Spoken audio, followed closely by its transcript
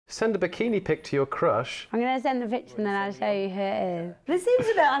Send a bikini pic to your crush. I'm going to send the picture and then I'll show you who it is. This seems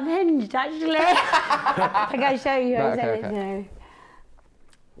a bit unhinged, actually. I'm going to show you who I sent it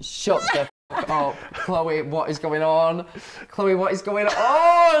to. Shut the f up. Chloe, what is going on? Chloe, what is going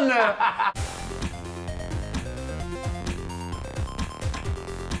on?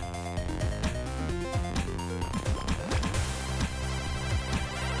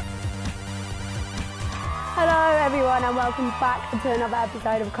 Hello everyone and welcome back to another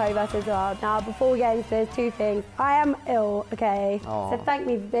episode of Chloe vs World. Now before we get into this, two things. I am ill, okay? Aww. So thank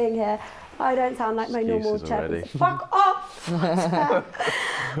me for being here. I don't sound like my normal chap. Fuck off!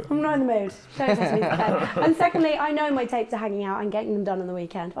 I'm not in the mood. Don't test me today. And secondly, I know my tapes are hanging out and getting them done on the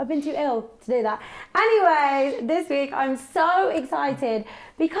weekend. I've been too ill to do that. Anyways, this week I'm so excited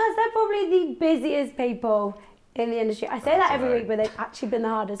because they're probably the busiest people in the industry. I say that every week, but they've actually been the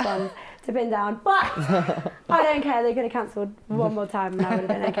hardest ones to pin down. But I don't care. They could have cancelled one more time and I would have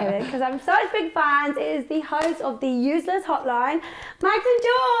been okay with it because I'm such big fans. It is the host of the Useless Hotline, Max and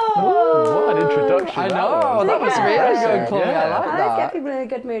George. Ooh, what an introduction! I know that was really good, Chloe. I like that. I like to get people in a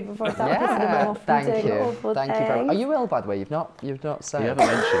good mood before I start pissing them off and doing awful things. Thank you very much. Are you ill, by the way? You've not said. You haven't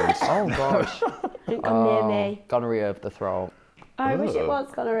mentioned. Oh gosh. Don't come near me. Gonorrhea of the throat. I wish it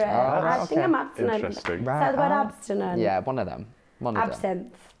was gonorrhea. I think I'm abstinent. Interesting. Is that the word abstinent? Yeah, one of them.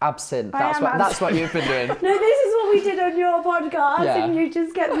 Absinthe. Absinthe. That's what you've been doing. No, this is what we did on your podcast, and you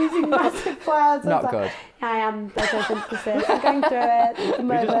just kept using massive words. Not good. Yeah, I am photosynthesis. I'm going through it at the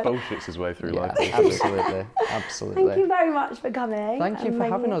moment. He just bullshits his way through life. Absolutely, absolutely. Thank you very much for coming. Thank you for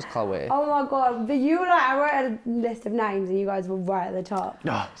having us, Chloe. Oh my god, but I wrote a list of names and you guys were right at the top.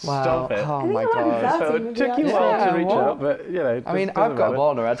 Oh, stop it. Oh my god. So it took you a while to reach out, but you know. I mean, I've got a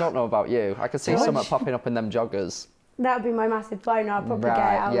boner. I don't know about you. I could see something popping up in them joggers. That would be my massive boner. I'll probably get it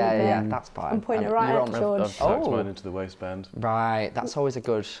out yeah, of it. yeah, that's fine. And point it right at George. I've tucked mine into the waistband. Right, that's always a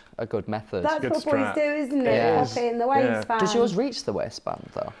good method. That's what boys do, isn't it? Yes. Pop it in the waistband. Does yours reach the waistband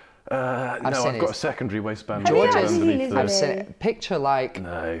though? No, I've got a secondary waistband. I've seen it. Picture like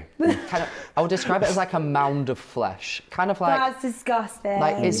no. Kind of. I would describe it as like a mound of flesh, kind of like. That's disgusting.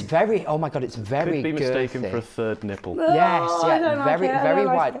 Like it's very. Oh my god, it's very. Could be mistaken for a third nipple. Yes, yeah, very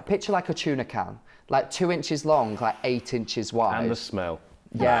wide. Picture like a tuna can, like 2 inches long, like 8 inches wide. And the smell.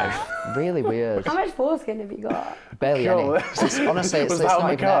 Yeah, really weird. How much foreskin have you got? Barely any. Honestly, it's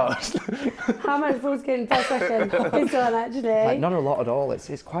not even there. How much foreskin per session is done actually? Like, not a lot at all.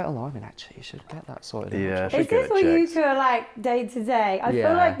 It's quite alarming actually. You should get that sorted. Yeah, is this what you two are like day to day? I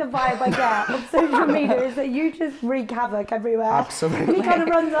feel like the vibe I get on social media is that you just wreak havoc everywhere. Absolutely. And he kind of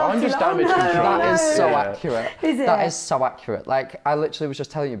runs off. I'm just damaged control. That is so accurate. Is it? That is so accurate. Like I literally was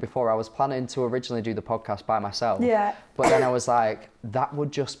just telling you before. I was planning to originally do the podcast by myself. Yeah. But then I was like, that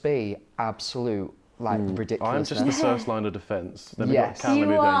would just be absolute. Like ridiculous. I'm just the first line of defence. Yes,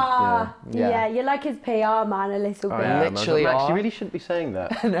 you are. Yeah, you're like his PR man a little bit. Literally, you really shouldn't be saying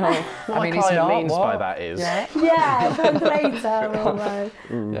that. No, what I mean, my client means by that is. Yeah, comes later almost.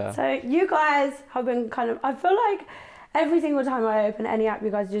 Yeah. So you guys have been kind of. I feel like every single time I open any app, you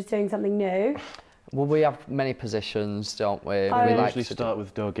guys are just doing something new. Well, we have many positions, don't we? We usually start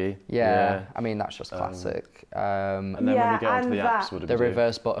with doggy. Yeah, I mean that's just classic. And then when we get onto the apps, what do we do? The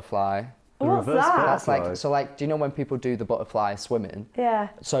reverse butterfly. What's that? That's like, so like, do you know when people do the butterfly swimming? Yeah.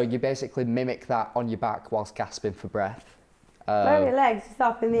 So you basically mimic that on your back whilst gasping for breath. Where are your legs? Just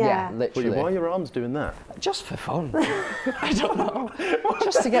up in the air? Yeah, literally. Why are your arms doing that? Just for fun. I don't know.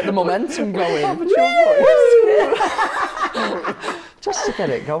 Just to get the momentum going. Just to get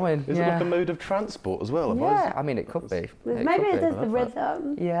it going. Is it like a mode of transport as well? Yeah, I mean, it could be. Maybe it does the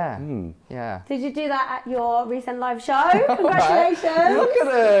rhythm. Yeah, yeah. Did you do that at your recent live show? Congratulations. Look at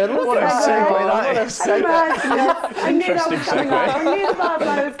her. Look what a segue that is. I knew that was coming up. I knew the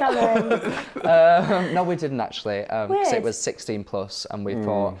butterfly was coming. No, we didn't actually. Because it was 16 plus, and we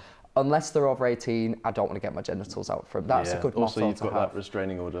thought, unless they're over 18, I don't want to get my genitals out for them. That's a good motto Also, you've to got have. that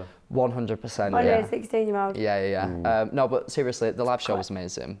restraining order. 100%. On your 16-year-old. Yeah. No, but seriously, the live show was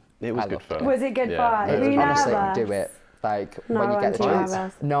amazing. It was good fun. Was it good fun? Honestly, do it. Like when you get the chance.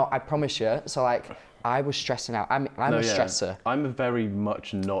 No, No, I promise you. So like, I was stressing out. I'm a stressor. I'm very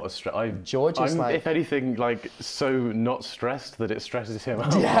much not a stressor. George is like, if anything, like so not stressed that it stresses him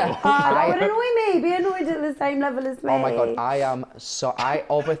out. Yeah. That would annoy me. Be annoyed at the same level as me. Oh my god, I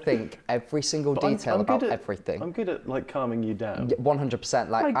overthink every single detail about everything. I'm good at like calming you down. 100%.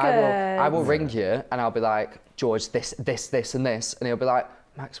 Like I will ring you and I'll be like, George, this, and this, and he'll be like,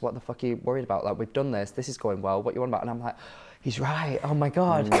 Max, what the fuck are you worried about? Like we've done this is going well. What you want about? And I'm like, he's right. Oh my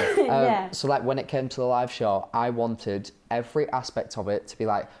god. So like when it came to the live show, I wanted every aspect of it to be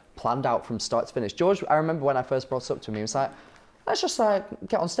like planned out from start to finish. George, I remember when I first brought it up to him, he was like, let's just like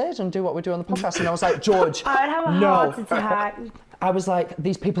get on stage and do what we do on the podcast. And I was like, George, I would have a heart attack. I was like,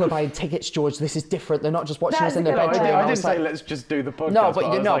 these people are buying tickets, George. This is different. They're not just watching That's us in their a good bedroom. idea. I didn't say let's just do the podcast. No,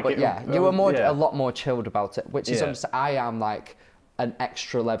 but you know, you were more yeah. a lot more chilled about it, which is I am like an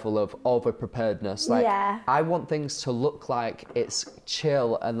extra level of over preparedness. Like I want things to look like it's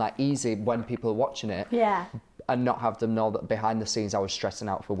chill and like easy when people are watching it. Yeah. And not have them know that behind the scenes I was stressing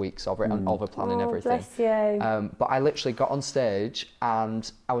out for weeks over it and over planning everything. Bless you. But I literally got on stage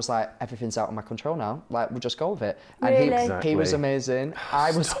and I was like, everything's out of my control now. Like, we'll just go with it. And Really? he was amazing.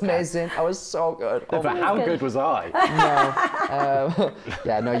 I was amazing. I was so good. No, but how good was I?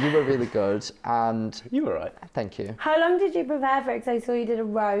 No, you were really good. And you were right. Thank you. How long did you prepare for it? Because I saw you did a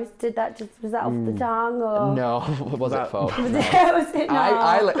roast. Was that off the tongue or? No, was it for? Was it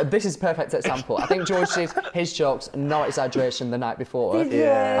not? This is a perfect example. I think George did his jokes, no exaggeration, the night before. Did you?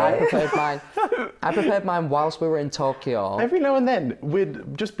 I prepared mine whilst we were in Tokyo. Every now and then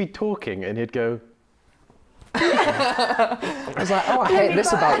we'd just be talking and he'd go. I was like, oh, I hate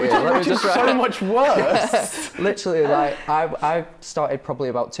this about you. Let me just so much worse. Literally, like I started probably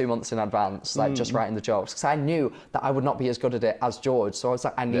about 2 months in advance, like just writing the jokes, because I knew that I would not be as good at it as George. So I was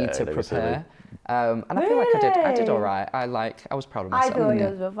like, I need to prepare. And I feel like I did all right. I was proud of myself. I thought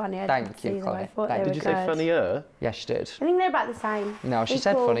yours were funny. Thank you, Chloe. Did you say funnier? Yeah, she did. I think they're about the same. No, she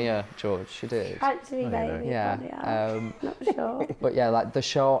said funnier, George. She did. Actually, maybe. Yeah. Not sure. But yeah, like the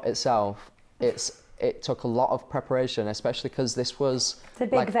show itself, it took a lot of preparation, especially because this was it's a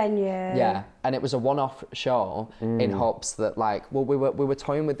big venue. Yeah, and it was a one-off show in hopes that we were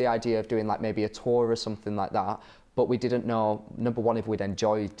toying with the idea of doing like maybe a tour or something like that. But we didn't know, number one, if we'd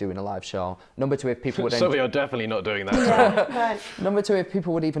enjoy doing a live show. Number two, if people would So we are definitely not doing that. Right. Number two, if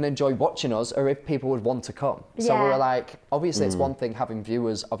people would even enjoy watching us or if people would want to come. So we were like, obviously it's one thing having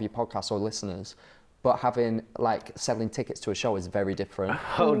viewers of your podcast or listeners, but having selling tickets to a show is very different. A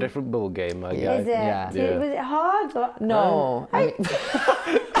whole different ball game, I guess. Is it? Yeah. Was it hard? Or? No.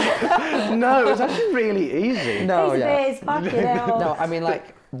 No, it was actually really easy. No, fucking hell. No, I mean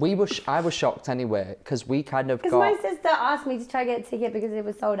I was shocked anyway because we kind of Because my sister asked me to try to get a ticket because it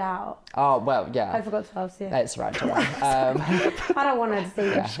was sold out. Oh, well, yeah. I forgot to ask you. That's right, don't worry. I don't want her to see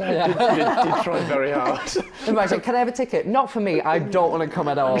this shit. Did try very hard. Imagine, can I have a ticket? Not for me, I don't want to come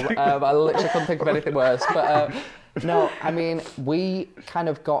at all. I literally couldn't think of anything worse. But no, I mean, we kind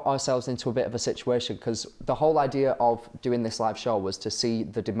of got ourselves into a bit of a situation because the whole idea of doing this live show was to see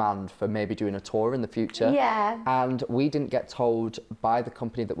the demand for maybe doing a tour in the future. Yeah. And we didn't get told by the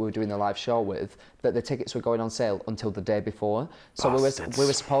company that we were doing the live show with that the tickets were going on sale until the day before. So we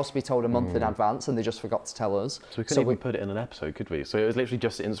were supposed to be told a month in advance and they just forgot to tell us. So we couldn't even put it in an episode, could we? So it was literally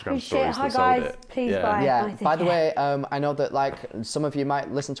just Instagram stories Hi that guys, sold it. please buy Yeah, by the way, I know that some of you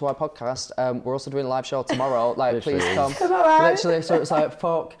might listen to our podcast. We're also doing a live show tomorrow. Please come. Literally, so it's like,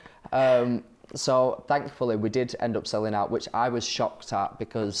 fuck. So thankfully we did end up selling out, which I was shocked at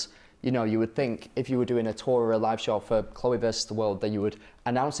because, you would think if you were doing a tour or a live show for Chloe versus the World, then you would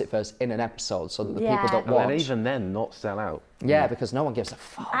announce it first in an episode so that the people that watch... And even then, not sell out. Yeah, because no one gives a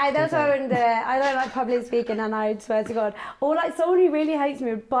fuck. That's why I wouldn't do it. I don't like public speaking and I swear to God. Or someone who really hates me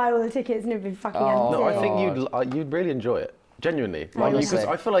would buy all the tickets and it'd be fucking empty. No, I think you'd really enjoy it. Genuinely. Because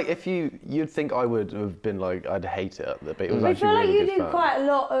I feel like if you'd think I would have been I'd hate it, but it was actually I feel really you good do fun. quite a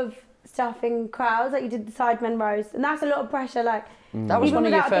lot of stuff in crowds, you did the Sidemen roast, and that's a lot of pressure, That was one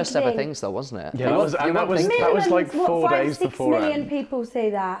of your first ever things though, wasn't it? Yeah, that was 4 days 6 beforehand. million people see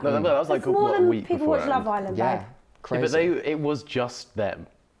that. No, that was That's more a than week people watch beforehand. Love Island, Yeah, crazy. Yeah, but it was just them.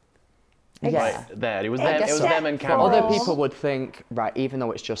 Yeah. It was them and Cameron. Other people would think, right, even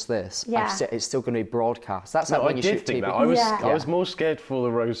though it's just this, it's still going to be broadcast. That's like when you shoot TV. I was more scared for the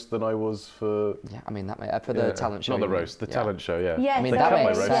roast than I was for... Yeah, I mean, for the talent show. Not the roast, the talent show, yeah. Yeah, I mean, they that cut my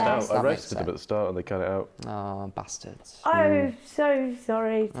makes roast sense. out. I roasted them at the start and they cut it out. Oh, bastards. Oh, so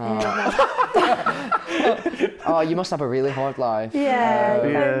sorry to hear that. Oh, you must have a really hard life. Yeah, go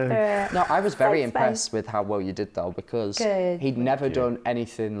through it. No, I was very impressed with how well you did though, because he'd never done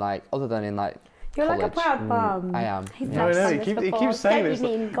anything other than in You're college. like a proud mum. I am. No, I know, he keeps saying this.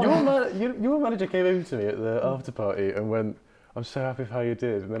 Your manager came over to me at the after party and went, I'm so happy with how you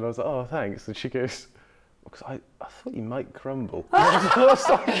did. And then I was like, oh, thanks. And she goes, because I thought you might crumble.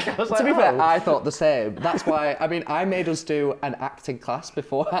 To be fair, I thought the same. That's why, I made us do an acting class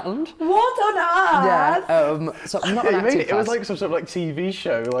beforehand. What on earth? Yeah, so not an acting class. It was like some sort of TV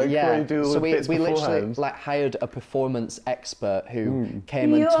show, where you do all the bits we beforehand. literally hired a performance expert who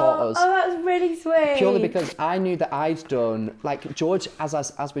came and taught us. Oh, that's really sweet. Purely because I knew that I'd done, George,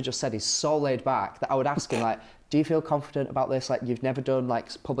 as we just said, he's so laid back that I would ask him, do you feel confident about this? Like, you've never done like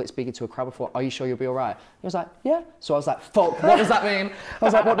public speaking to a crowd before. Are you sure you'll be all right? He was like, yeah. So I was like, fuck, what does that mean? I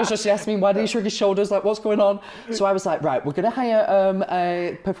was like, what does just yes mean? Why did he shrug his shoulders? Like, what's going on? So I was like, right, we're going to hire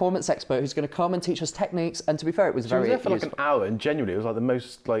a performance expert who's going to come and teach us techniques. And to be fair, it was very useful. She was there for like useful. an hour, and genuinely, it was like the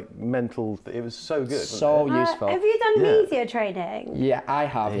most like mental. It was so good. So useful. Have you done media training? Yeah, I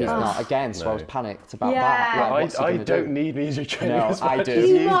have. He's not. Again, so I was panicked about that. Like, what's he I gonna don't do? need media training. No, as I much do. as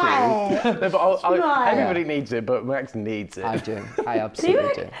you do. Right. No, but everybody needs it, but Max needs it. I do. I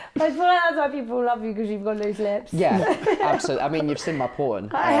absolutely do. I feel like that's why people love you, because you've got loose lips. Yeah, absolutely. I mean, you've seen my porn.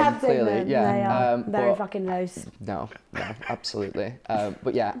 I have seen clearly, them. yeah. They are very but fucking loose. No, absolutely.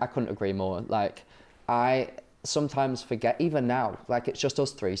 But yeah, I couldn't agree more. Like, I sometimes forget, even now, like it's just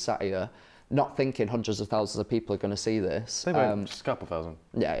us three sat here, not thinking hundreds of thousands of people are going to see this. They won't, just a couple thousand.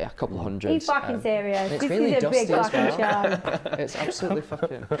 Yeah, a couple of hundred. Are you fucking serious? It's This really is a big dusty as fucking well. show. It's absolutely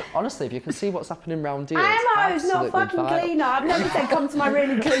fucking... Honestly, if you can see what's happening around here, Ammo's it's not absolutely fucking vile. cleaner. I've never said come to my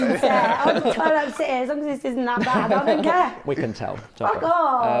really clean set. I'll just turn up, sit here, as long as this isn't that bad. I don't care. We can tell. Fuck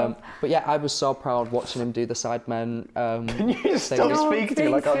off. But yeah, I was so proud watching him do the Sidemen. Can you stop No, speaking to me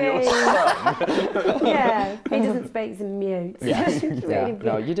like please I'm your do. son? Yeah, he doesn't speak, he's mute. Yeah, Really yeah. good.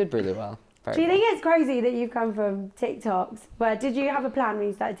 No, you did really well. Very Do you well. think it's crazy that you've come from TikToks? But did you have a plan when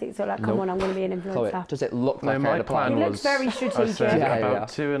you started TikTok? Like, come on, I'm going to be an Chloe, influencer. does it look like I my had a plan? plan He was... looks very I strategic. said Yeah,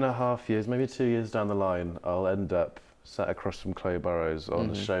 about yeah. 2.5 years, maybe 2 years down the line, I'll end up sat across from Chloe Burrows on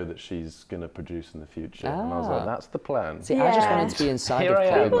a show that she's going to produce in the future. And I was like, that's the plan. See, I just Yeah. wanted to be inside Here of I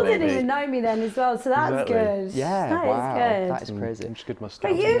am, Chloe. People baby. didn't even know me then as well, so that's Exactly. good. Yeah, that wow, is good. that is crazy. Just good But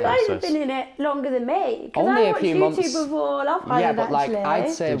nostalgia you guys have process. been in it longer than me. Because Only I a watched few YouTube months. before Love Island, Yeah, but like actually.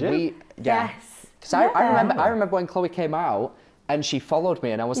 I'd say Did you? we, yeah. Yes. Because I remember when Chloe came out and she followed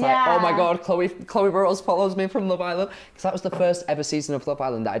me and I was like, Yeah. oh my God, Chloe Burrows follows me from Love Island. Because that was the first ever season of Love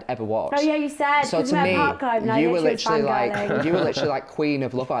Island that I'd ever watched. Oh yeah, you said. So 'cause to we me, had Park Club, and I you were literally literally was fangirling. like you were literally like queen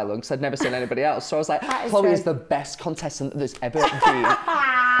of Love Island because I'd never seen anybody else. So I was like, That is Chloe true. is the best contestant there's ever been.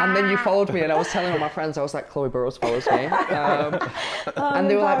 And then you followed me and I was telling all my friends, I was like, Chloe Burrows follows me. And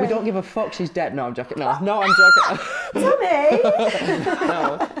they were like, we don't give a fuck, she's dead. No, I'm joking. No, I'm joking. Tommy!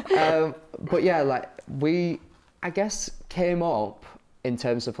 No. But yeah, like I guess came up in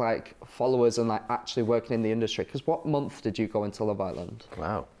terms of like followers and like actually working in the industry. Because what month did you go into Love Island?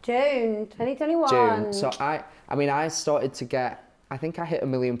 Wow. June 2021. June. So I started to get, I think I hit 1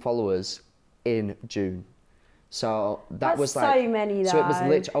 million followers in June. So That's was like so many, So it was though.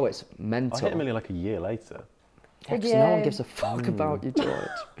 literally, it's I mental. hit 1 million like a year later. Yeah, 'cause no one gives a fuck about you, George.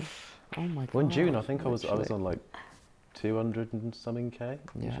 Oh my God. Well, in June, I think I was literally. on like 200 and something K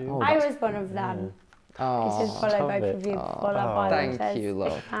in Yeah. June. Oh, I was one of them. Oh, I just follow love both it. of you. Oh, Follow Love Island. thank you,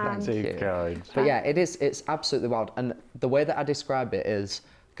 love. Thank Too you. kind. But yeah, it's absolutely wild. And the way that I describe it is,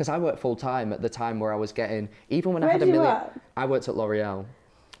 because I worked full time at the time where I was getting, even when I Where had a did you million, work? I worked at L'Oreal,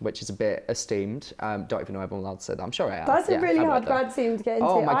 which is a bit esteemed. Don't even know if I'm allowed to say that. I'm sure I am. That's a really I hard worked there. grad scheme to get into.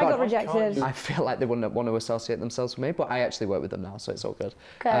 Oh my I God. got rejected. I feel like they wouldn't want to associate themselves with me, but I actually work with them now, so it's all good.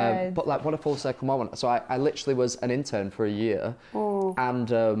 Good. But like, what a full circle moment. So I literally was an intern for a year, and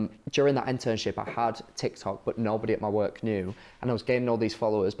during that internship, I had TikTok, but nobody at my work knew, and I was gaining all these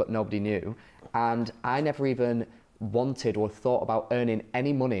followers, but nobody knew, and I never even wanted or thought about earning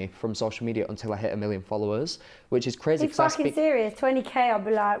any money from social media until I hit 1 million followers, which is crazy. He's fucking serious. 20K, I'll be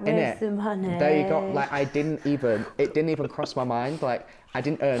like, where's the money? There you go. Like it didn't even cross my mind. Like I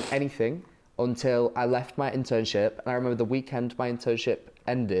didn't earn anything until I left my internship. And I remember the weekend my internship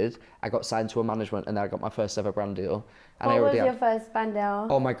ended, I got signed to a management and then I got my first ever brand deal. And What I was already your had, first band deal?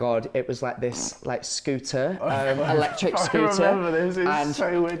 oh my God, it was like this like scooter, electric I scooter. remember this. It's and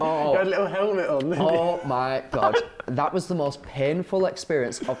so weird. oh, You had a little helmet on. didn't you? Oh my God, that was the most painful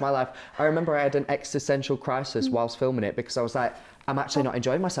experience of my life. I remember I had an existential crisis whilst filming it because I was like, I'm actually not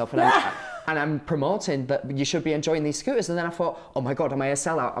enjoying myself and I'm promoting that you should be enjoying these scooters. And then I thought, oh my God, am I a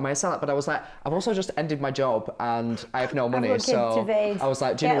sellout? Am I a sellout? But I was like, I've also just ended my job and I have no money. I've got kids So to feed. I was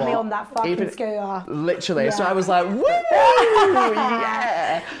like, do you Get know me what? on that fucking scooter. Literally. So Yeah. I was like, woo,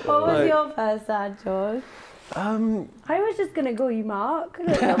 yeah. What was Like- your first ad, George? I was just going to call you Mark. I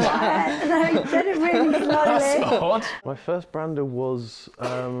don't know why. And I did it really slowly. Odd. My first brander was.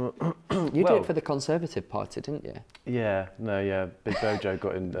 You did it for the Conservative Party, didn't you? Yeah, Big Bojo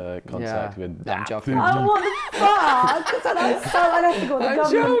got in contact with. I'm joking. Oh, what the fuck? That's so unethical. The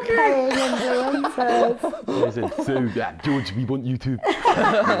government paying influencers. They said, so, George, we want you to.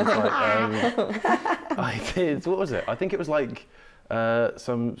 And it's like, I did. What was it? I think it was like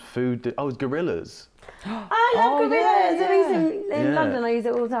some food. Oh, it was Gorillas. I love Gorillas. yeah, I use them in yeah. London. I use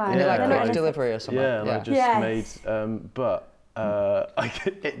it all the time. Is it like Yeah, quick like- delivery or something? Yeah, and I just Yes. made. But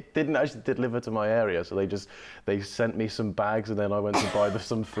it didn't actually deliver to my area, so they sent me some bags, and then I went to buy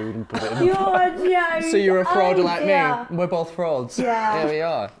some food and put it in the bag. So you're a fraud like me. We're both frauds. Yeah. Here we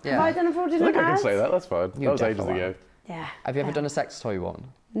are. Yeah. Have I done a fraudulent I think I can ad? say that. That's fine. That was ages ago. Yeah. Have you ever done a sex toy one?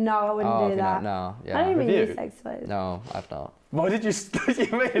 No, I wouldn't do that. No. Yeah. I don't even Have you? use sex toys. No, I've not. Why did you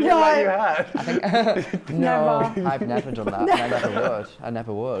make it look like you had? I think no, I've never done that. I never would. I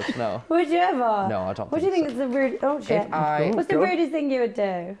never would. No. Would you ever? No, I don't. What do you think is the rude? Oh shit! What's the rudest thing you would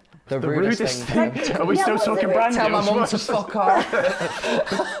do? The rudest thing. Are we still talking brand Tell my deals? mum to fuck off. I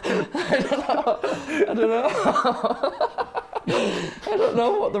don't know. I don't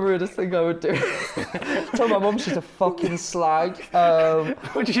know what the rudest thing I would do. Tell my mum she's a fucking slag.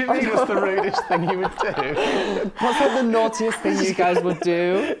 What do you mean it's the rudest thing you would do? What's like the naughtiest thing you guys would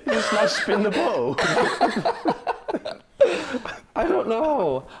do? Just like spin the bottle. I don't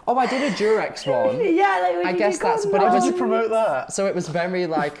know. Oh, I did a Durex one. Yeah, like I guess that's. But how did you promote that? So it was very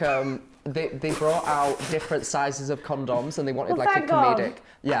like they brought out different sizes of condoms and they wanted like a comedic. God.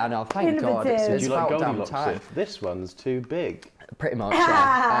 Yeah, no, thank God. Innovative. Do you like about damn Goldilocks time. it? This one's too big. Pretty much,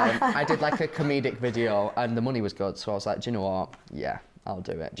 yeah. I did like a comedic video and the money was good, so I was like, do you know what? Yeah, I'll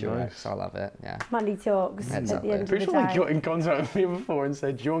do it. Durex, Nice. I'll have it. Yeah. Money talks at Exactly. the end of Pretty the sure they day. got in contact with me before and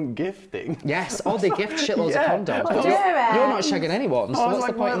said, do you want gifting? Yes. Oh, they gift shitloads Yeah. of condoms. Oh, But Durex. you're not shagging anyone, so I was what's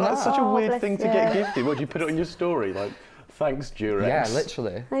like, the point in that's that? such a Oh, weird bless thing to you. get gifted. What, do you put it on your story? Like, thanks, Durex. Yeah,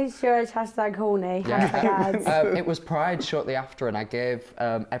 literally. Thanks, George. Hashtag horny. Yeah. Hashtag ads. It was Pride shortly after, and I gave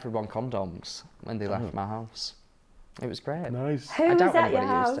everyone condoms when they left my house. It was great. Nice. Who I was doubt at your anybody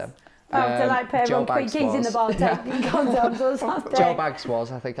house? used them. To like put Joe everyone quick Bags keys in the was. bar, taking condoms or something. Joe Bags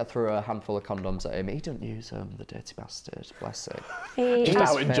was. I think I threw a handful of condoms at him. He didn't use them, the dirty bastard. Bless him. He Just is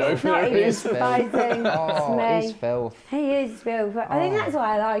outing Joe for not no even reason. surprising. Oh, It's he's me. filth. He is real, but I think that's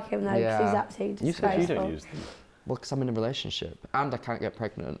why I like him though, because Yeah. he's absolutely You said you disgraceful. don't use them. Well, because I'm in a relationship and I can't get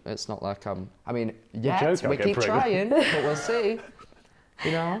pregnant. It's not like I mean, Joe yeah, can't we get keep pregnant. trying, but we'll see.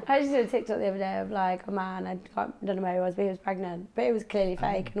 You know? I just did a TikTok the other day of like a man, I don't know where he was, but he was pregnant. But it was clearly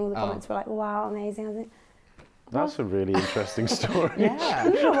fake, and all the comments were like, wow, amazing. I was like, That's a really interesting story. I Yeah.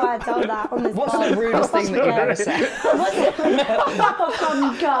 don't know why I told that on this What's pod. the rudest thing that you've ever said?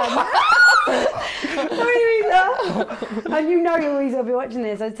 Oh, God. And you know you'll always be watching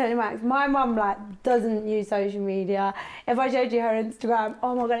this. I was telling Max, my mum like doesn't use social media. If I showed you her Instagram,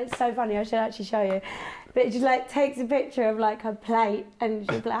 oh my God, it's so funny. I should actually show you. But she like takes a picture of like her plate and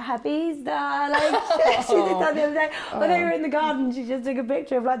she'll be like, happy Easter. Like she did that the other day. When they were in the garden, she just took a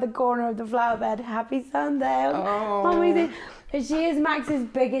picture of like the corner of the flower bed. Happy Sunday. Amazing. But she is Max's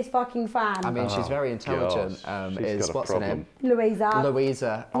biggest fucking fan. I mean, she's very intelligent. gosh, she's Is got a what's her problem. name? Louisa.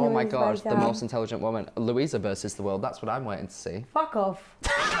 Louisa. Oh my Louisa God, the Boytown. most intelligent woman. Louisa versus the world. That's what I'm waiting to see. Fuck off.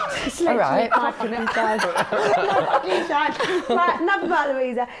 It's All literally right. my fucking time. Right, enough about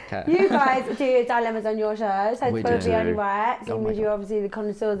Louisa. Okay. You guys do dilemmas on your show, so We it's probably do. only right, Oh seeing my as you're obviously the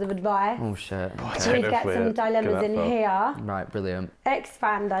connoisseurs of advice. Oh shit. I We don't know get if we're some dilemmas gonna in have here. Right, brilliant.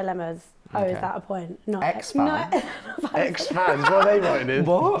 Ex-fan dilemmas. Oh, is Okay. that a point? Not Ex-fan? not- Ex-fans, what are they writing in?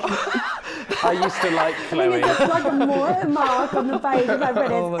 What? I used to like I Chloe. think it's like a mark on the page if I put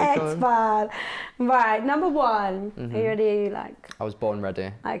Oh it. my God. Ex-fan. Right, number one. Are you ready? Like, I was born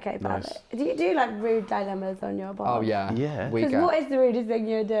ready. okay, Nice. perfect. Do you do like rude dilemmas on your blog? Oh yeah. Yeah. We Because get. what is the rudest thing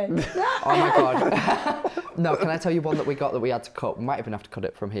you do? Oh my God. No, can I tell you one that we got that we had to cut? We might even have to cut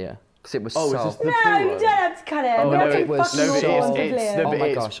it from here because it was Oh, is so. this the No, blue you one? don't have to cut it. Oh, Not no, too it was fucking so- awful, it's, Liam. no, Oh but my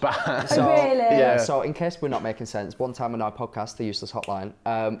it's gosh. bad. So, really? yeah, so in case we're not making sense, one time on our podcast, The Useless Hotline,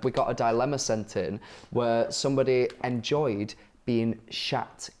 we got a dilemma sent in where somebody enjoyed being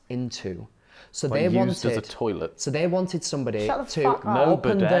shat into. So Like they used wanted as a toilet. So they wanted somebody Shut the to fuck up.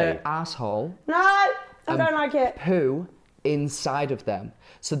 open No their bidet. asshole, No, I don't like it. poo inside of them.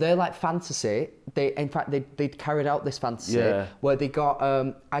 So they're like fantasy. In fact, they carried out this fantasy Yeah. where they got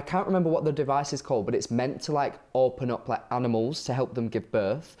I can't remember what the device is called, but it's meant to like open up like animals to help them give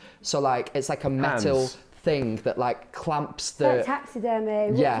birth. So like it's like a metal Hands. thing that like clamps the Like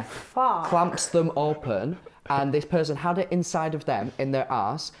taxidermy. What yeah the fuck? clamps them open. And this person had it inside of them, in their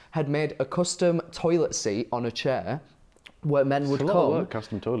arse, had made a custom toilet seat on a chair where men would It's a lot of come. work,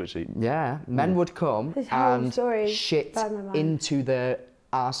 custom toilet seat. Yeah, men would come This whole and story shit blows my mind. into their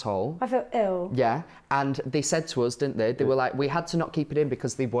arsehole. I feel ill. Yeah, and they said to us, didn't they? They were like, we had to not keep it in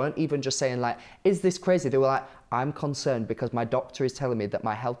because they weren't even just saying like, is this crazy? They were like, I'm concerned because my doctor is telling me that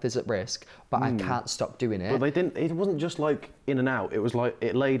my health is at risk, but I can't stop doing it. But they didn't. It wasn't just like in and out. It was like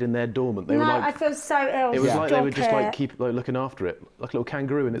it laid in there dormant. They No, were I like. feel so ill. It was Yeah. like they would just like Stop it. keep like looking after it, like a little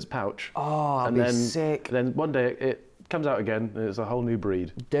kangaroo in its pouch. Oh, I'd and be then, sick. Then one day it comes out again, and it's a whole new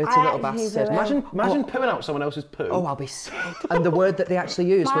breed. Dirty little bastard. Imagine pooing out someone else's poo. Oh, I'll be sick. And the word that they actually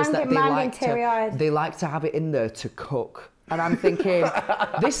used was that they like to have it in there to cook. And I'm thinking,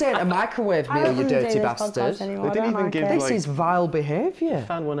 this ain't a microwave meal, you dirty bastard. They didn't even give this is vile behaviour.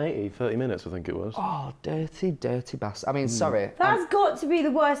 Fan 180, 30 minutes, I think it was. Oh, dirty, dirty bastard. I mean, sorry. That's got to be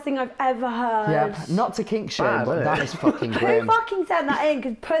the worst thing I've ever heard. Yeah, not to kink shame, but that is fucking grim. Who fucking sent that in?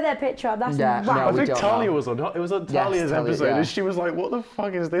 Because put their picture up, that's right. No, I think Talia was on. It was on Talia's episode, and she was like, "What the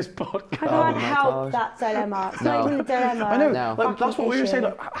fuck is this podcast?" I can't help that dilemma. It's not even a dilemma. I know. Like, that's what we were saying.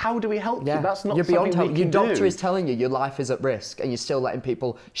 Like, how do we help you? That's not something we can do. Your doctor is telling you your life is at risk, and you're still letting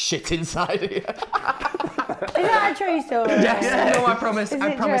people shit inside of you. Is that a true story? Yes. No, I promise.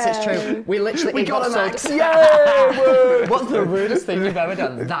 I promise it's true. We literally got an axe. Yay! What's the rudest thing you've ever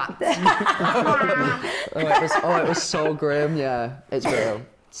done? That. It was so grim. Yeah, it's real.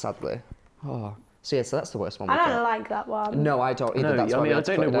 Sadly. Oh. So yeah, so that's the worst one. I don't like that one. No, I don't either. That's I mean, I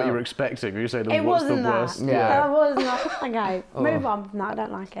don't know what you were expecting. You say what's the worst? That was not. Okay, move on from that. I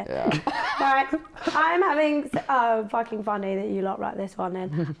don't like it. Yeah. Right, I'm having. Fucking funny that you lot write this one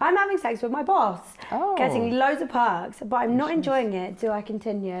in. I'm having sex with my boss. Getting loads of perks, but I'm not enjoying it. Do I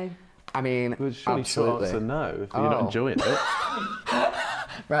continue? I mean, absolutely. Answer no if you're not enjoying it.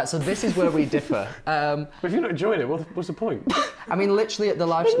 Right, so this is where we differ. But if you're not enjoying it, what's the point? I mean, literally at the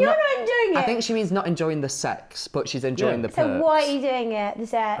live... But you're not enjoying it! I think she means not enjoying the sex, but she's enjoying the perks. So why are you doing it, the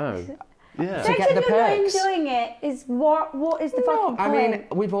sex? Oh, yeah. To get the perks. You're not enjoying it, is what is the fucking point? I mean,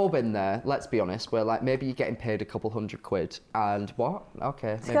 we've all been there, let's be honest, where like maybe you're getting paid a couple £100 and what?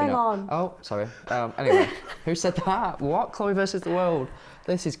 Okay, What's maybe going not. on? Oh, sorry. Anyway, who said that? What? Chloe versus the world.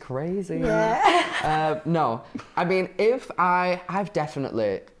 This is crazy. Yeah. No, I mean, I've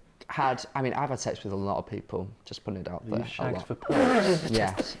definitely... I've had sex with a lot of people, just putting it out there. You shagged for perks?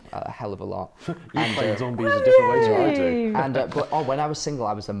 Yes, a hell of a lot. You played zombies a different way to I do. And when I was single,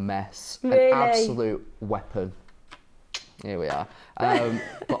 I was a mess. Really? An absolute weapon. Here we are.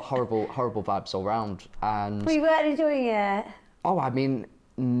 But horrible vibes all round. And But you weren't enjoying it? Oh, I mean...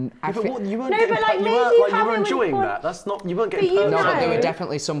 you were enjoying that. That's not. You weren't getting perks. No, but there were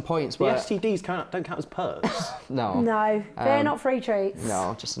definitely some points where the STDs don't count as perks. No. No, they're not free treats.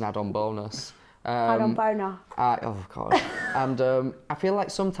 No, just an add-on bonus. Add-on boner. Oh god. And I feel like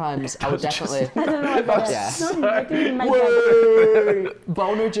sometimes I would definitely. I don't know what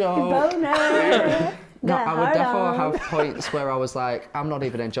Boner joke. Boner. No, I would definitely have points where I was like, I'm not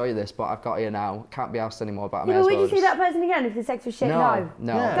even enjoying this, but I've got here now. Can't be asked anymore, but I may as well. Would you see that person again if the sex was shit? No.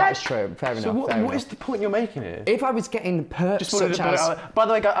 That is true. Fair enough. So what is the point you're making here? If I was getting perks such as... By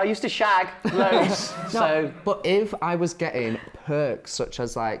the way, I used to shag loads, so... But if I was getting perks such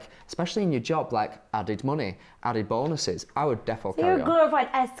as like, especially in your job, like added money, added bonuses, I would definitely carry on. You're a glorified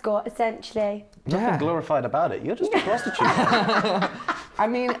escort, essentially. Nothing glorified about it. You're just a prostitute. I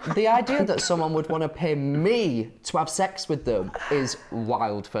mean, the idea that someone would want to pay me to have sex with them is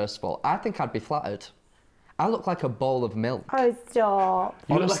wild, first of all. I think I'd be flattered. I look like a bowl of milk. Oh, stop.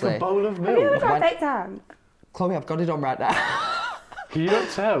 You look like a bowl of milk. Have you ever tried fake tan? Chloe, I've got it on right now. Can you not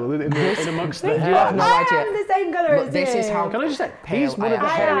tell in amongst the hair? You have no idea. I am the same colour as you. This is how. Can I just say, he's one of the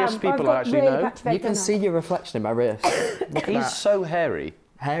hairiest people I actually know. You can see your reflection in my wrist. He's so hairy.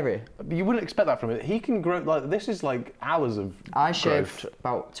 Hairy. You wouldn't expect that from it. He can grow like this. Is like hours of. I shaved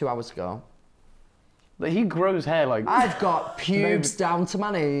about 2 hours ago. Like, he grows hair like. I've got pubes down to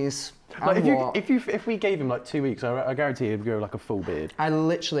my knees. Like if we gave him like 2 weeks, I guarantee he'd grow like a full beard. I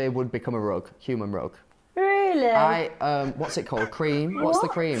literally would become a rug, human rug. Really? What's it called? Cream? What's the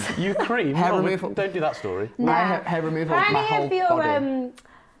cream? You cream? Hair removal. Don't do that story. My hair removal, my whole body. Your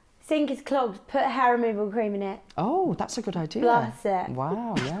sink is clogged, put hair removal cream in it. Oh, that's a good idea. Blast it.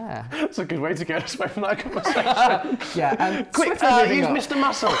 Wow, yeah. That's a good way to get us away from that conversation. Yeah, quick, use Mr.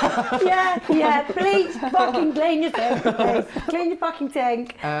 Muscle. yeah, please fucking clean your sink, please. Clean your fucking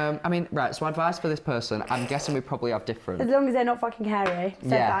sink. I mean, right, so advice for this person, I'm guessing we probably have different. As long as they're not fucking hairy. Set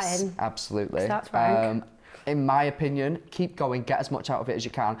that in. Absolutely. That's frank. In my opinion, keep going, get as much out of it as you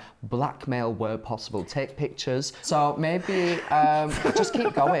can. Blackmail where possible, take pictures. So maybe just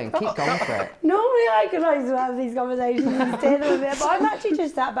keep going for it. Normally I can like to have these conversations and steer them a bit, but I'm actually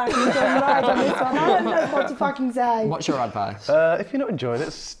just sat back and enjoying right on this one. I don't know what to fucking say. What's your advice? If you're not enjoying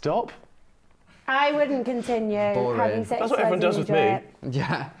it, stop. I wouldn't continue having sex. That's what everyone does with me.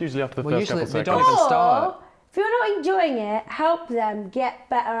 Yeah. Usually after the first couple of seconds. They don't even start. If you're not enjoying it, help them get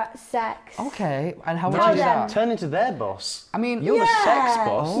better at sex. Okay, and how would Tell you do them. that? Turn into their boss. I mean, You're the sex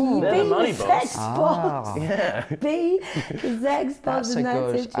boss. Oh. They're the money the boss. sex boss. Yeah. Be the sex boss that's in a that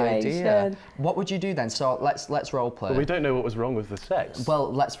good situation. idea. What would you do then? So let's role play. But we don't know what was wrong with the sex. Well,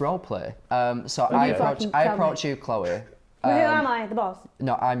 let's role play. So Okay. I approach you, Chloe. Well, who am I? The boss?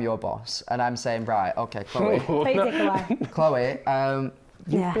 No, I'm your boss, and I'm saying, right, okay, Chloe. Please take it away. Chloe,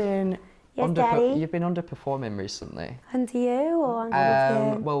 you've been Yes, Daddy. you've been underperforming recently. Under you or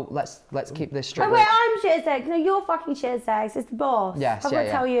under you? Well, let's keep this Oh straight. wait, I'm shit at sex. No, you're fucking shit at sex. It's the boss. Yes, I've got to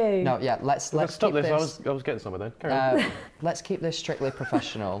tell you. No, yeah, let's Stop keep this. I was getting somewhere then. Carry on. Let's keep this strictly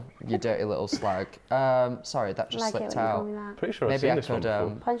professional, you dirty little slag. Sorry, that just Like it slipped when you out. call me that. Pretty sure I've Maybe seen I this one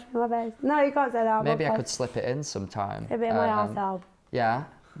could. before. Punch me in my face. No, you can't say that. Maybe I could slip it in sometime. A bit in my arsehole. Yeah.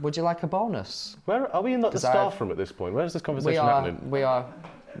 Would you like a bonus? Where are we in like the 'Cause staff room at this point? Where's this We conversation are. happening?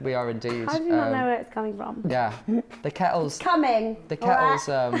 We are indeed. How do you not know where it's coming from? Yeah. The kettle's. Coming. The alright?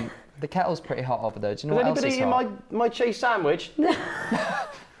 kettle's. The kettle's pretty hot over there. Do you know Has what else anybody is eaten hot? my cheese sandwich?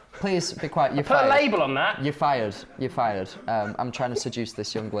 Please be quiet. You're Put a fired. label on that. You're fired. You're fired. I'm trying to seduce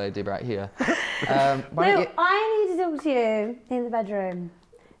this young lady right here. No, I need to talk to you in the bedroom.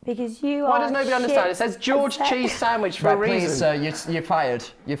 Because you Why are does nobody shit understand? It says George at sex. cheese sandwich for Right, a reason. please, sir. You're fired.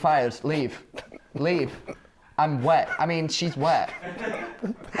 You're fired. Leave. Leave. I'm wet. I mean, she's wet.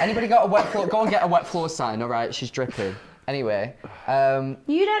 Anybody got a wet floor? Go and get a wet floor sign. All right, she's dripping. Anyway,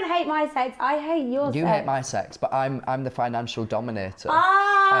 You don't hate my sex. I hate your sex. you hate my sex, but I'm the financial dominator. Okay,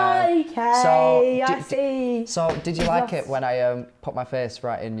 I d- see. So, did you like Yes. it when I put my face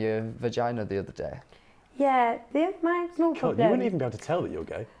right in your vagina the other day? Yeah, my small God, problem. you wouldn't even be able to tell that you're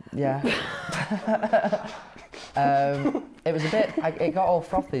gay. Yeah. It was a bit. It got all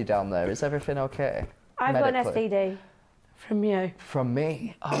frothy down there. Is everything okay? I've got an medically? STD. From you. From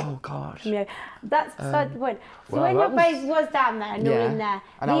me? Oh God. From you. That's beside the point. So well, when your that was- face was down there and you're Yeah. in there,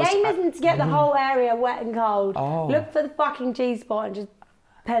 And the I was- aim isn't to get the whole area wet and cold. Oh. Look for the fucking G spot and just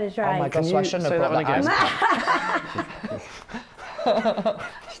penetrate. Oh my God! Can So I you shouldn't say have that brought one that again?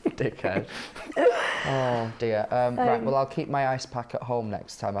 Dickhead. Oh dear. Right. Well, I'll keep my ice pack at home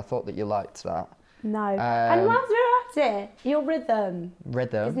next time. I thought that you liked that. No. And whilst we're at it, your rhythm is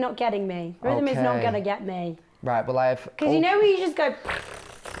Rhythm. not getting me. Rhythm is not Okay. going to get me. Right. Well, I have. Because you know where you just go,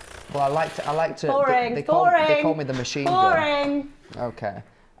 Well, I like to. boring, They boring. call me the machine gun. boring. Okay.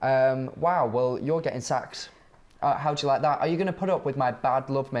 Wow. Well, you're getting sacked. How do you like that? Are you going to put up with my bad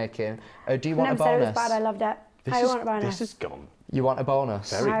lovemaking, or do you want Never a said it bonus? was bad, I loved it. I want a bonus. This is gone. You want a bonus?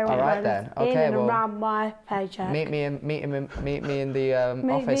 Very. I want All a right bonus. then. In Okay. and Well, around my paycheck. meet me in the Meet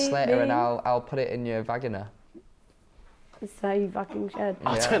office me, later, and me. I'll put it in your vagina. So you fucking should.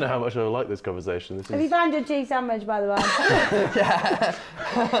 I don't know how much I like this conversation. This Have you is. found your cheese sandwich, by the way? Yeah.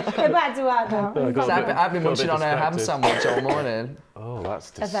 Go back to work now. I got So a I've bit- been got a bit munching on a ham distracted. sandwich all morning. Oh, that's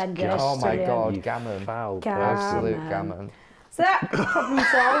Offended. disgusting. Oh my Brilliant. God, You gammon. Foul Gammon. person. Absolute gammon. So that problem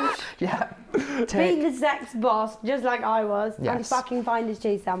solved. Yeah. Be the sex boss, just like I was, and Yes. fucking find his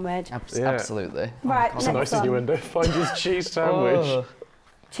cheese sandwich. Yeah. Absolutely. Right, That's a next nice one. innuendo. Find his cheese sandwich. Oh.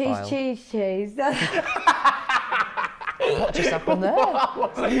 Cheese, File. cheese. What just happened there?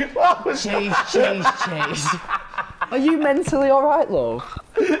 What was Cheese, cheese, cheese. Are you mentally all right, love?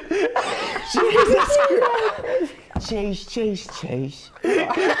 Cheese, cheese, cheese. you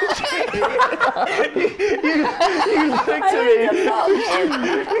looked at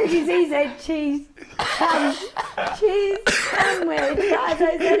me. Because he said cheese sandwich. As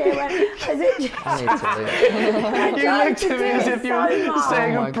I said it, I said cheese. I need to leave. You looked at me as if you were So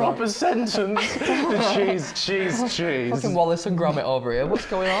saying Oh my a proper sentence. Cheese. Fucking Wallace and Gromit over here. What's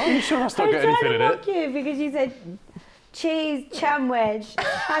going on? You sure that's I not was got trying anything to in it? mock you because you said cheese sandwich.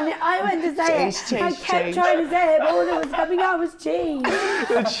 And I went to say Cheese, it. I cheese, kept cheese. trying to say it, but all that was coming out was cheese.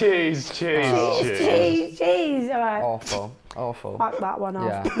 Cheese. Cheese. All right. Awful. Fuck that one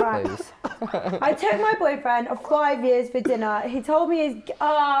off. Yeah, Right. please. I took my boyfriend of 5 years for dinner. He told me he's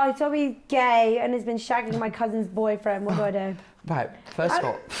gay and has been shagging my cousin's boyfriend. What do I do? Right, first of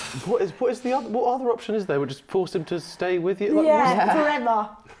all, What other option is there? Would just force him to stay with you? Like, Yeah, forever.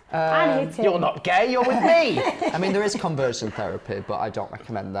 And hit him. You're not gay. You're with me. I mean, there is conversion therapy, but I don't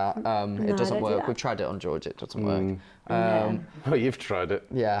recommend that. It doesn't don't do work. that. We've tried it on George, it doesn't work. Oh, you've tried it.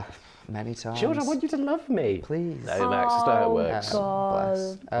 Yeah, many times. George, I want you to love me. Please. No, Max, it's not how it works. God.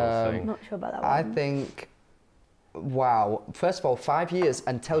 Bless. I'm not sure about that one. I think, wow, first of all, 5 years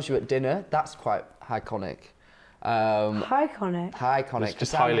and tells you at dinner, that's quite iconic. Iconic. Iconic. It's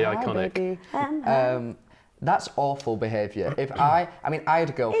just highly iconic. Baby. That's awful behaviour. I had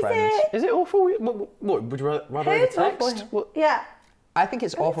a girlfriend. Is it awful? What would you rather have a Who's text? awful? What? Yeah. I think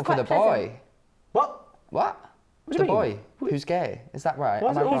it's awful for quite the boy. What? What? What do The you boy mean? who's gay. Is that right?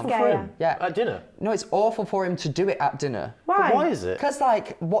 Why is it awful for him? Yeah. At dinner? No, it's awful for him to do it at dinner. Why? But why is it? Because,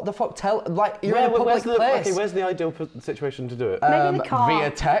 like, what the fuck? You're in a public place. Okay, where's the ideal situation to do it? Maybe the car.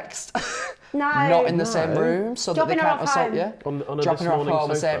 Via text. No. Not in the same room, so that they Dropping her can't off assault home. you. On a Dropping her off morning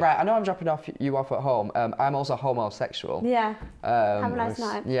home and say, sofa. right, I know I'm dropping you off at home. I'm also homosexual. Yeah. Have a nice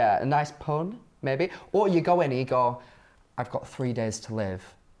night. Yeah, a nice pun, maybe. Or you go in and you go, I've got 3 days to live.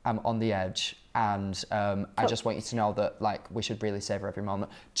 I'm on the edge. And I just want you to know that, like, we should really savour every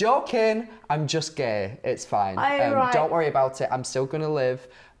moment. Joking! I'm just gay. It's fine. Right. Don't worry about it. I'm still going to live,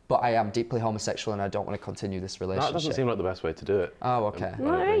 but I am deeply homosexual and I don't want to continue this relationship. That doesn't seem like the best way to do it. Oh, okay. I'm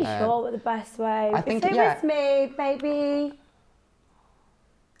not really sure what the best way. I think, if it was me, maybe.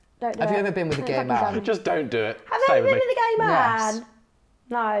 Don't do Have it. you ever been with a gay Fucking man? done. Just don't do it. Have Stay I ever with been me. with a gay man? Yes.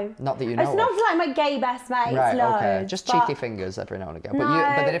 No. Not that you know It's of. not like my gay best mates, Right, loads, okay. Just but cheeky fingers every now and again. No.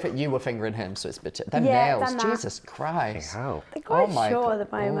 But then if you were fingering him, so it's a bit... Them Yeah, nails, done that. Jesus Christ. How? They're quite Oh my short God.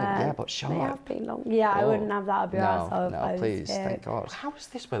 at the moment. Oh, yeah, but short. They have been long. Yeah, I Oh. wouldn't have that up your ass. No, please, thank God. How is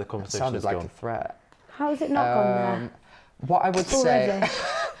this where the It conversation sounded has like gone? a threat. How has it not gone there? What I would say... Already.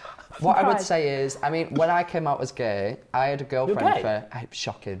 What I would Surprised. say is, I mean, when I came out as gay, I had a girlfriend gay? for...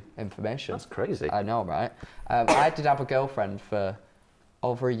 Shocking information. That's crazy. I know, right? I did have a girlfriend for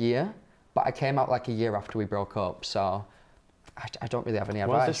over a year, but I came out like a year after we broke up, so I don't really have any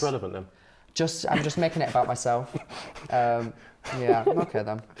advice. Why is this relevant then? I'm just making it about myself. Yeah, okay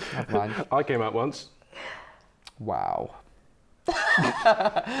then. Never mind. I came out once. Wow.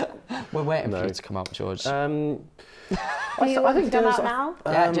 We're waiting for No. you to come out, George. Are you wanting to come out now?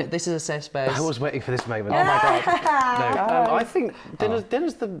 Yeah, this is a safe space. I was waiting for this moment. Oh my God. No, I think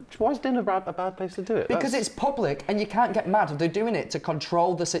dinner's the. Why is dinner a bad place to do it? Because it's public and you can't get mad. They're doing it to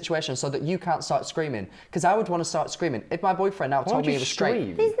control the situation so that you can't start screaming. Because I would want to start screaming. If my boyfriend now told me he was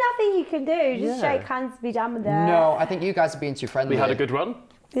straight. There's nothing you can do. Just Yeah. shake hands to be done with it. No, I think you guys are being too friendly. We had a good run.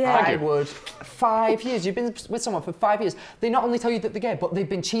 Yeah. I would. 5 years. You've been with someone for 5 years. They not only tell you that they're gay, but they've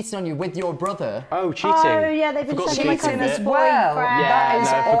been cheating on you with your brother. Oh, cheating. Oh, yeah, they've been Forgot the sending my cheating cousin's bit. Well, boyfriend. that is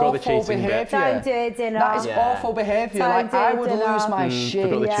no, I forgot the awful cheating bit. behaviour. Don't do it, dinner. That is Yeah. awful behaviour. Don't Like, do I it, would dinner. lose my shit.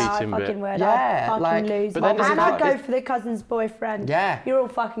 forgot the Yeah, I cheating bit. fucking would. Yeah, I'd fucking like- lose. But then And it's I'd go not- for the cousin's boyfriend. Yeah. You're all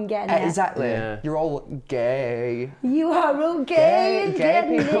fucking getting it. Exactly. Yeah. You're all gay. You are all gay and Gay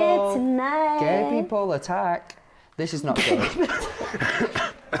getting people. it tonight. Gay people attack. This is not good.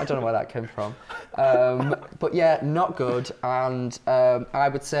 I don't know where that came from. But yeah, not good. And I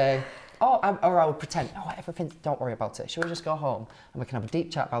would say, or I would pretend, everything, don't worry about it. Should we just go home and we can have a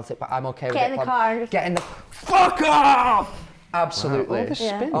deep chat about it? But I'm okay with it. Get in the car. And Get in the... Fuck off! Absolutely. Wow, all this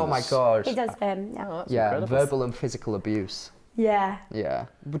Yeah. spins. Oh my God. It does him. Yeah. Oh, that's Yeah, incredible. verbal and physical abuse. Yeah. Yeah.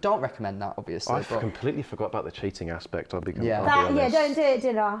 We don't recommend that, obviously. I but completely forgot about the cheating aspect. I'll be Yeah. I'll be That, yeah, honest. don't do it at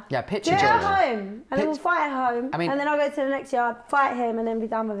dinner. Yeah, picture Do it at George. home, and then we'll fight at home, I mean- and then I'll go to the next yard, fight him, and then be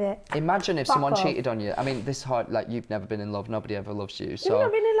done with it. Imagine if Fuck someone off. cheated on you. I mean, this is hard. Like, you've never been in love. Nobody ever loves you. You've So,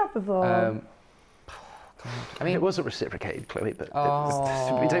 not been in love before. I mean, It wasn't reciprocated, Chloe, but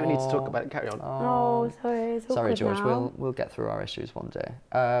Oh. we don't need to talk about it. Carry on. oh, sorry, it's sorry, awkward George. now. We'll get through our issues one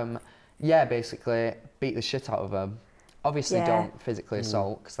day. Yeah, basically, beat the shit out of them. Obviously, Yeah. don't physically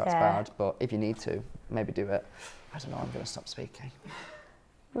assault because that's Yeah. bad. But if you need to, maybe do it. I don't know. I'm going to stop speaking.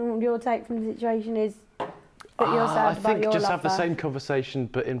 Your take from the situation is that you're sad I about think your just have the lover. same conversation,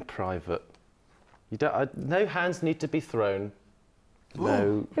 but in private. You don't. No hands need to be thrown.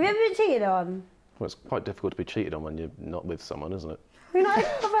 No. Have you ever been cheated on? Well, it's quite difficult to be cheated on when you're not with someone, isn't it? I mean, I've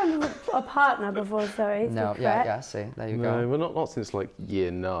had a partner before, sorry. to No, be yeah, correct. yeah. See, there you No, go. we're not since like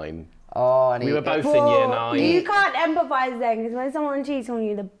year 9. Oh, and We were both in Well, year 9. You can't empathise then, because when someone cheats on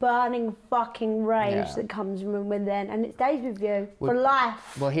you, the burning fucking rage Yeah. that comes from within, and it stays with you for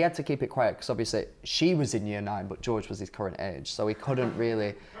life. Well, he had to keep it quiet because obviously she was in year 9, but George was his current age, so he couldn't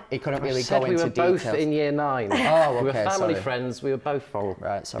really go we into were details. both in year 9. Oh, We were okay, family sorry. friends. We were both full.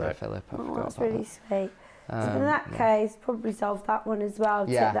 Right, sorry, Right. Philip. I Oh, forgot that's about really sweet. So in that case, probably solve that one as well.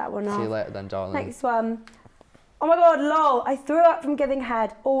 that. Yeah. Tick that one off. See you later then, darling. Next one. Oh my god, lol. I threw up from giving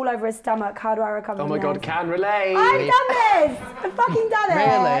head all over his stomach. How do I recover Oh from my God, this? can relate. I've done this! I've fucking done it!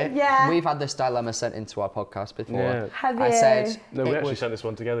 Really? Yeah. We've had this dilemma sent into our podcast before. Yeah. Have I you? said No, we it actually was- sent this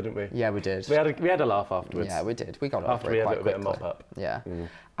one together, didn't we? Yeah, we did. We had a laugh afterwards. Yeah, we did. We got After over we it had a quite little bit of quickly. mop up. Yeah.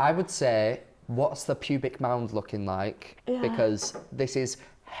 I would say, what's the pubic mound looking like? Yeah. Because this is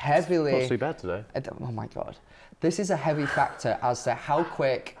heavily... Not too bad today. Oh my God. This is a heavy factor as to how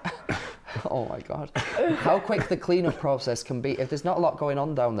quick... oh my God. How quick the cleanup process can be. If there's not a lot going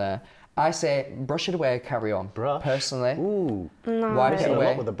on down there, I say brush it away, carry on. Brush? Personally. Ooh. Wipe it Missing a away.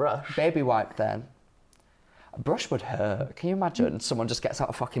 lot with a brush. Baby wipe then. A brush would hurt. Can you imagine someone just gets out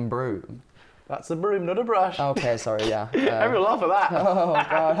a fucking broom That's a broom, not a brush. Okay, sorry, yeah. Everyone laugh at that. Oh,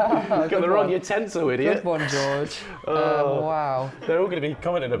 God. Got the wrong utensil, idiot. Good one, George. Wow. They're all going to be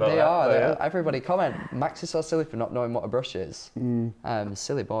commenting about that. They are. Everybody comment. Max is so silly for not knowing what a brush is.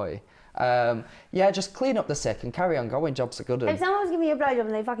 Silly boy. Yeah, just clean up the sick and carry on going. Jobs are good. If someone was giving you a blowjob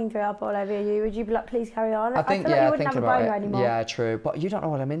and they fucking threw up all over you, would you be like, please carry on? I think, feel yeah, like you wouldn't have a boner anymore. Yeah, true. But you don't know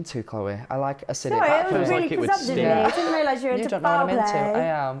what I'm into, Chloe. I like acidic. Sorry, it was really like it would presumptive of me. sting. I didn't realise you were into don't know foul what I'm play. into. I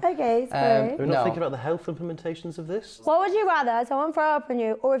am. Okay, sorry. We're not thinking about the health implementations of this? What would you rather, someone throw up on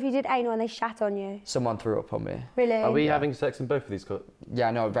you, or if you did anal and they shat on you? Someone threw up on me. Really? Are we having sex in both of these? Yeah,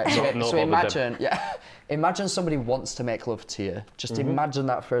 no, right. So imagine, imagine somebody wants to make love to you. Just imagine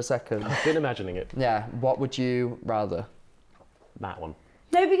that for a second. I've been imagining it. Yeah, what would you rather? That one.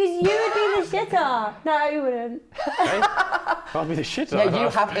 No, because you would be the shitter. No, you wouldn't. Okay. I'll be the shitter. Yeah, you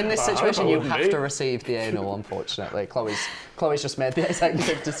have, in this situation, you have be. to receive the anal, unfortunately. Chloe's just made the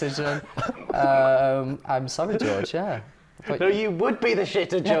executive decision. I'm sorry, George, yeah. No, you would be the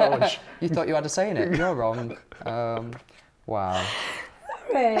shitter, George. You thought you had a say in it. You're wrong. Wow.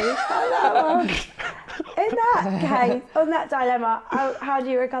 Sorry. In that case, on that dilemma, how do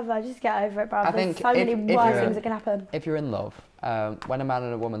you recover? Just get over it, bro. There's so many worse things that can happen. If you're in love, when a man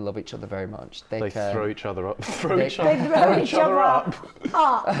and a woman love each other very much, they can throw each other up. They throw each other up.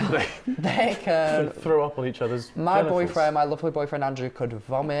 They can throw up on each other's My genitals. boyfriend, my lovely boyfriend Andrew, could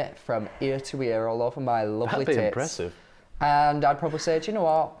vomit from ear to ear all over my lovely That'd be tits. impressive. And I'd probably say, do you know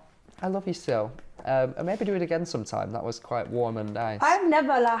what? I love you still. And maybe do it again sometime. That was quite warm and nice. I've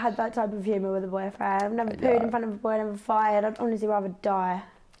never had that type of humour with a boyfriend. I've never pooed in front of a boy, never fired. I'd honestly rather die.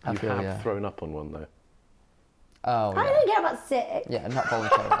 You have thrown up on one though. Oh, I don't care about sick. Yeah, not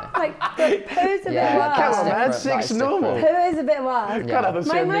voluntarily. Like, poo's a bit worse. Come on, man, sick's normal. Poo is a bit worse.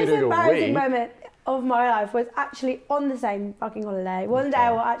 My most embarrassing moment of my life was actually on the same fucking holiday. One day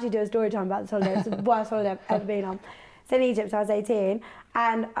I will actually do a story time about this holiday. It's the worst holiday I've ever been on. It's in Egypt, so I was 18,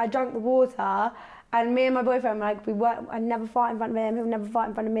 and I drank the water, and me and my boyfriend, I'd never fight in front of him, he would never fight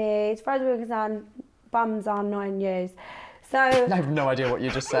in front of me. As far as we were concerned, bums are not in use. So I have no idea what you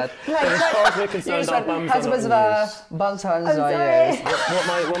just said. As far as we're concerned, our bums are not in use.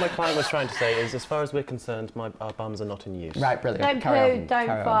 What my client was trying to say is, as far as we're concerned, our bums are not in use. Right, brilliant. Don't poo,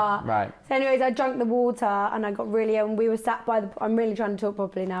 don't fart. Right. So anyways, I drank the water and I got really ill, and we were sat by the... I'm really trying to talk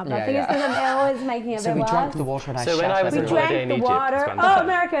properly now, but I think it's because I'm ill, it's making it a bit worse. So we drank the water and I So when I was we drank the water. Oh,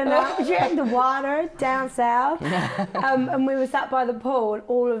 America now. We drank the water down south. And we were sat by the pool, and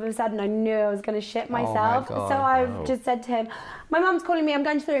all of a sudden I knew I was going to shit myself. Oh my God. So I just said to him, my mum's calling me, I'm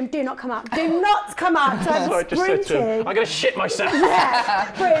going to the room, do not come up. Do not come up. So I was sprinting. I'm going to shit myself. Yeah,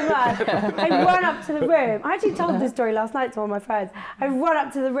 pretty much. I run up to the room. I actually told this story last night to one of my friends. I run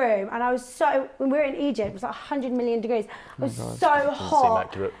up to the room and I was so, when we were in Egypt, it was like 100 million degrees. It was so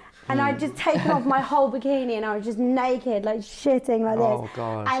hot. And I'd just taken off my whole bikini and I was just naked, like shitting like this. Oh,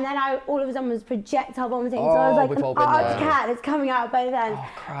 God. And then all of a sudden was projectile vomiting. So I was like an arched cat. It's coming out of both ends. Oh,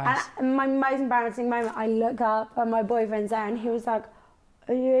 Christ. And my most embarrassing moment, I look up and my boyfriend's there and he was like,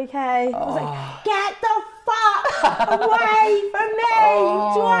 are you okay? I was like, get the fuck away from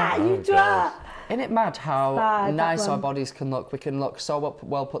me, you twat. Isn't it mad how nice our bodies can look? We can look so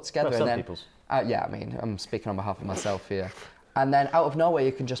well put together. Well, some people's. Yeah, I mean, I'm speaking on behalf of myself here. And then out of nowhere,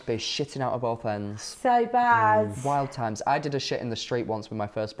 you can just be shitting out of both ends. So bad. Wild times. I did a shit in the street once with my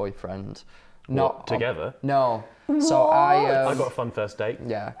first boyfriend. Not together? No. So I got a fun first date.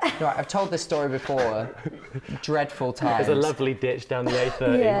 Yeah. No, I've told this story before. Dreadful times. There's a lovely ditch down the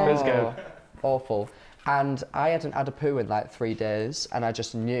A30. Yeah. Let's go. Awful. And I hadn't had a poo in like 3 days, and I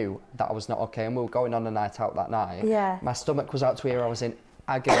just knew that I was not okay. And we were going on a night out that night. Yeah. My stomach was out to here. I was in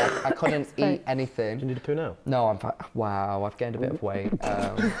agony. I couldn't eat anything. Do you need a poo now? No, I'm fine. Wow, I've gained a bit of weight.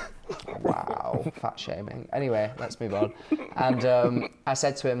 Wow, fat shaming. Anyway, let's move on. And I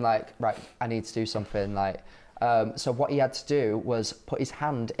said to him, like, right, I need to do something. Like, so what he had to do was put his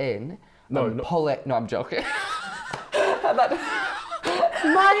hand in and pull it. No, I'm joking.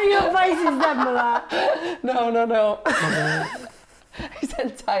 Mind your face is similar. No. His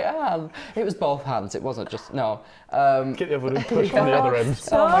entire hand. It was both hands. It wasn't just Get the other one and push on the other end.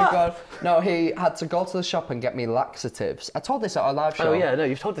 Oh my God. No, he had to go to the shop and get me laxatives. I told this at our live show. Oh yeah, no,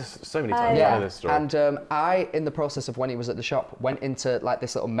 you've told this so many times. Yeah. I know this story. And I, in the process of when he was at the shop, went into like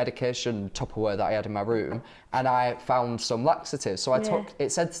this little medication Tupperware that I had in my room, and I found some laxatives. So I took.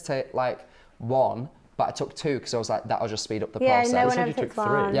 It said to take like 1. But I took 2 because I was like, that'll just speed up the process. No one ever took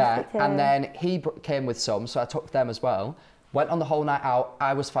 3. Yeah, and then he came with some, so I took them as well. Went on the whole night out,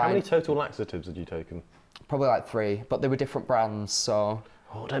 I was fine. How many total laxatives had you taken? Probably like 3, but they were different brands, so...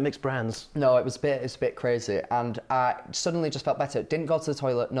 Oh, don't mix brands. No, it was a bit crazy, and I suddenly just felt better. Didn't go to the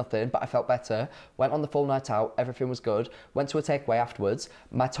toilet, nothing, but I felt better. Went on the full night out, everything was good. Went to a takeaway afterwards.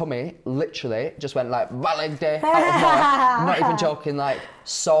 My tummy literally just went like valente out of nowhere. Not even joking, like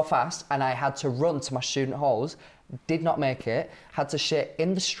so fast, and I had to run to my student halls. Did not make it. Had to shit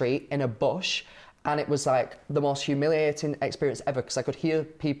in the street in a bush. And it was like the most humiliating experience ever because I could hear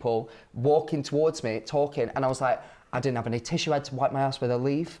people walking towards me, talking, and I was like, I didn't have any tissue, I had to wipe my ass with a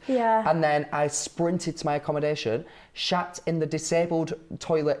leaf. Yeah. And then I sprinted to my accommodation, shat in the disabled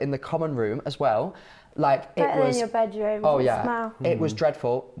toilet in the common room as well. Like it Better was in your bedroom. Oh yeah. Smell. It was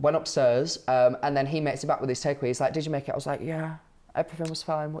dreadful. Went upstairs, and then he makes it back with his takeaway. He's like, did you make it? I was like, yeah. Everything was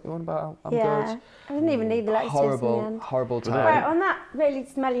fine. What you want about? I'm good. I didn't even need the lectures in the end. Horrible time. Right, on that really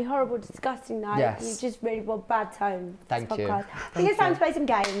smelly, horrible, disgusting note, Yes. you just really brought bad tone. Thank you. I think it's time to play some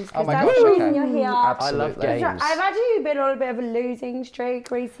games. Oh my that's gosh, the reason okay. you're here. I love games. I've actually been on a bit of a losing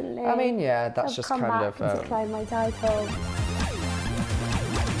streak recently. I mean, yeah, that's I've just come kind back of. to claim my title.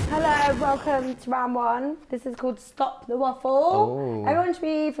 Hello, welcome to round one. This is called Stop the Waffle. Oh. Everyone should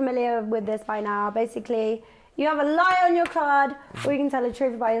be familiar with this by now. Basically, you have a lie on your card, or you can tell the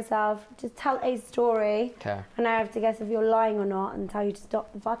truth about yourself. Just tell a story. Okay. And I have to guess if you're lying or not and tell you to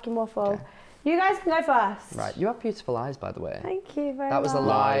stop the fucking waffle. Okay. You guys can go first. Right, you have beautiful eyes, by the way. Thank you very much. That was a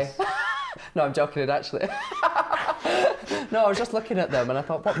lie. No, I'm joking, actually. No, I was just looking at them and I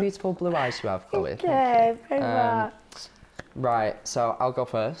thought, what beautiful blue eyes you have, Chloe. Okay, very much. Right, so I'll go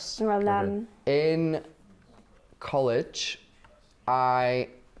first. Well done. In college, I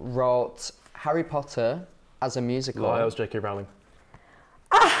wrote Harry Potter as a musical. Lie, I was J.K. Rowling.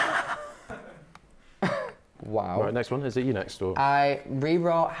 Wow. Right, next one. Is it you next or? I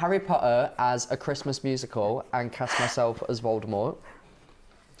rewrote Harry Potter as a Christmas musical and cast myself as Voldemort.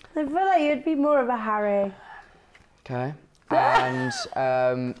 I feel like you'd be more of a Harry. Okay. And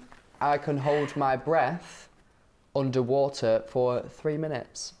I can hold my breath underwater for 3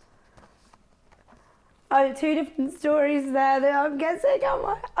 minutes. Oh, two different stories there that I'm guessing. I'm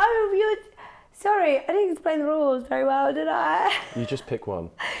like, oh, you're... Sorry, I didn't explain the rules very well, did I? You just pick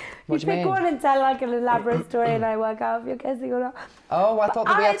one. What do you pick mean? one and tell like an elaborate story and I work out if you're guessing or not. Oh, I thought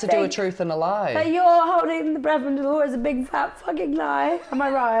that we I had to do a think truth and a lie. That you're holding the breath underwater is a big fat fucking lie. Am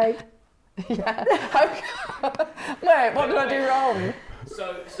I right? Yeah. Wait, what did I do wrong?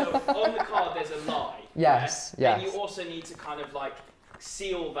 So on the card there's a lie. Yes, yeah? yes. And you also need to kind of like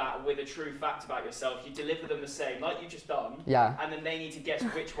seal that with a true fact about yourself. You deliver them the same, like you've just done. Yeah. And then they need to guess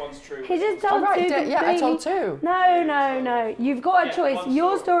which one's true. He just told right, two yeah, I told two. No. You've got a Yeah, choice. one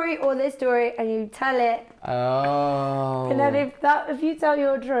Your story. story or this story and you tell it. Oh. And then if you tell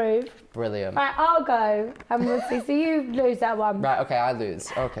your truth, Brilliant. right, I'll go and we'll see. So you lose that one. Right, okay, I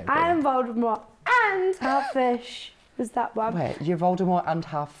lose. Okay. I am brilliant. Voldemort and half fish was that one. Wait, you're Voldemort and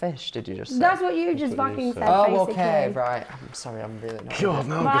half fish, did you just say? That's what you just what you fucking said. said, Oh, basically. okay, right. I'm sorry, I'm really not. God,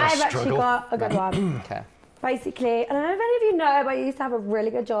 now I'm But gonna I've actually struggle. got a good one. Okay. Basically, I don't know if any of you know, but I used to have a really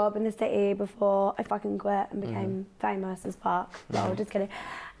good job in the city before I fucking quit and became famous as fuck. No, just kidding.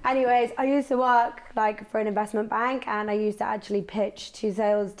 Anyways, I used to work like for an investment bank and I used to actually pitch to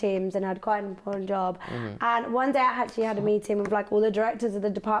sales teams and had quite an important job. And one day I actually had a meeting with like all the directors of the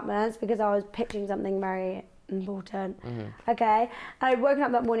departments because I was pitching something very important. Okay, and I'd woken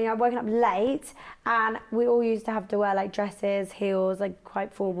up that morning, I'd woken up late and we all used to have to wear like dresses, heels, like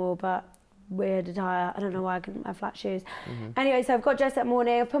quite formal but weird attire. I don't know why I couldn't wear flat shoes. Anyway, so I've got dressed that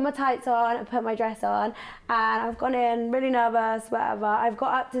morning, I've put my tights on, I put my dress on, and I've gone in really nervous, whatever. I've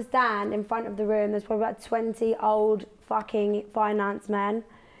got up to stand in front of the room. There's probably about 20 old fucking finance men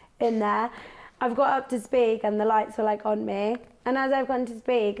in there. I've got up to speak and the lights were like on me. And as I've gone to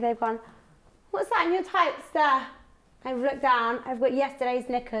speak, they've gone, "What's that in your tights there?" I've looked down, I've got yesterday's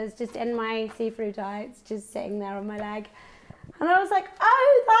knickers just in my see-through tights, just sitting there on my leg. And I was like,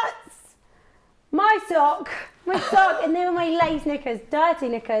 oh, that's my sock, and they were my lace knickers, dirty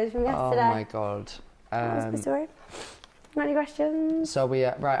knickers from yesterday. Oh my god. That was my story. Got any questions? So we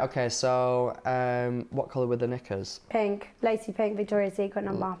right, okay. So what colour were the knickers? Pink, lacy pink, Victoria's Secret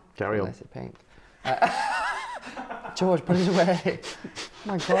number. Carry on. Lacy pink. George, put it away.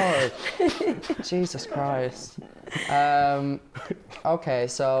 My god. Jesus Christ. Okay,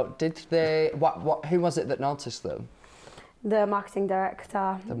 so did they? What? Who was it that noticed them? The marketing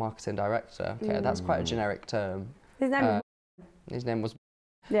director. The marketing director. Okay, that's quite a generic term. His name His name was.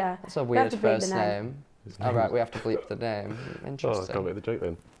 yeah. That's a We have weird to bleep first the name. All right, we have to bleep the name. Oh, I Interesting. can't make the joke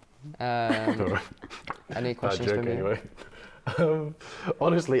then. Um, any Bad questions joke for me? anyway.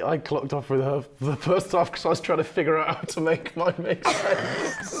 Honestly, I clocked off with her the first half because I was trying to figure out how to make mine make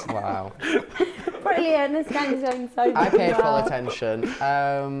sense. Wow. Bro, brilliant. This game's going so I paid full well. attention.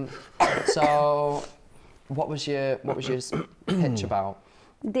 So, what was your pitch about?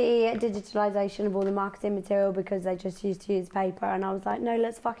 The digitalisation of all the marketing material because they just used to use paper, and I was like, no,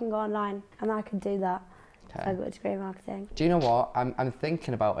 let's fucking go online, and I could do that. Okay. So I got a degree in marketing. Do you know what? I'm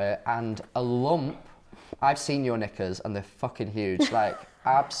thinking about it, and a lump. I've seen your knickers, and they're fucking huge. Like,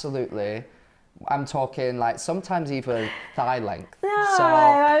 absolutely. I'm talking like sometimes even thigh length. No, so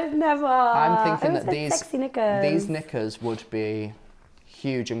I've never. I'm thinking that sexy knickers. these knickers would be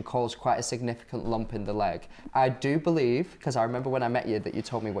huge and cause quite a significant lump in the leg. I do believe, because I remember when I met you that you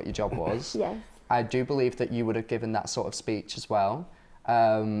told me what your job was. Yes. I do believe that you would have given that sort of speech as well.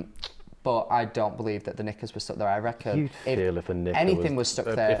 But I don't believe that the knickers were stuck there. I reckon You'd feel if a knicker anything was stuck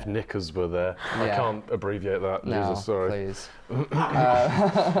there. If knickers were there. I Yeah. can't abbreviate that. No, Jesus, sorry. please.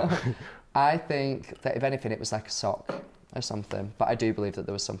 I think that if anything, it was like a sock or something. But I do believe that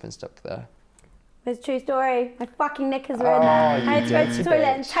there was something stuck there. It's a true story. My fucking knickers were in there. Oh, I had to go to dirty the toilet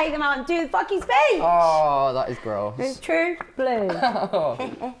and bitch. take them out and do the fucking speech. Oh, that is gross. It's true blue.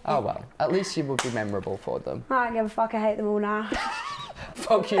 Oh well, at least you would be memorable for them. I don't give a fuck. I hate them all now.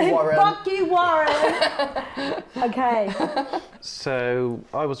 Fuck you, Warren. Fuck you, Warren. Okay. So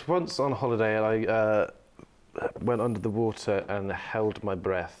I was once on holiday and I went under the water and held my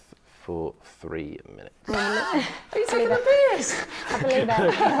breath for 3 minutes. Are you taking a piss? I believe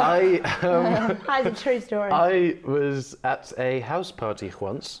it. That's a true story. I was at a house party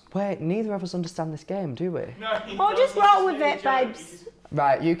once. Wait, neither of us understand this game, do we? No, Oh, just roll with it, babes.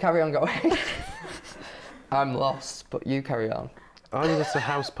 Right, you carry on going. I'm lost, but you carry on. I was at a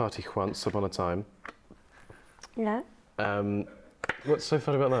house party once upon a time. Yeah. What's so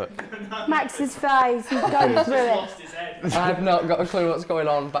funny about that? Max's face. He's going through it. Lost his head. I've not got a clue what's going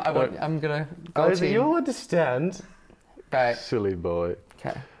on, but I'm gonna go Guys, team. you'll understand. Right. Silly boy.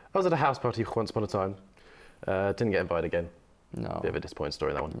 Okay. I was at a house party once upon a time. Didn't get invited again. No. Bit of a disappointing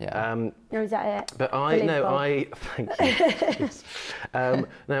story, that one. Yeah. Or is that it? But thank you.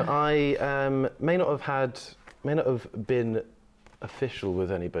 No, I may not have been official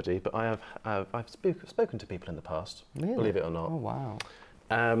with anybody, but I've spoken to people in the past. Really? Believe it or not. Oh wow.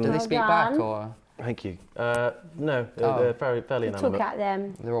 Um, Do they Well speak back done. or? Thank you. No, they're fairly Talk inanimate. at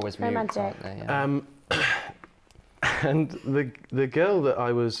them. They're always mute, Romantic. aren't they? Yeah. And the girl that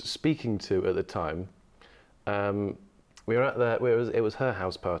I was speaking to at the time, we were at it was her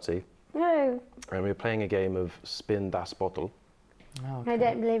house party, No, and we were playing a game of Spin Das Bottle. Oh, I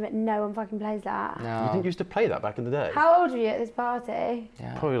don't believe it. No one fucking plays that. no. You didn't used to play that back in the day? How old were you at this party?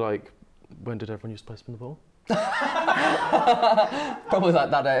 Yeah. Probably like, when did everyone used to play Spin the Ball? Probably like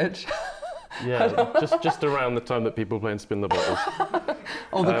that age. Yeah, just around the time that people were playing Spin the Bottle.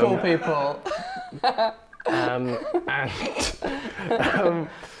 All the cool people.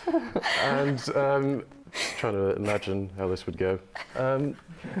 Trying to imagine how this would go. And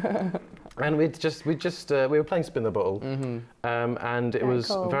we were playing Spin the Bottle, and it Very was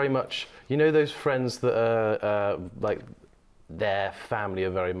cool. very much, you know, those friends that are like their family are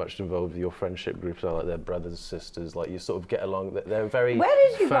very much involved with your friendship groups, are like their brothers, sisters, like you sort of get along. They're very Where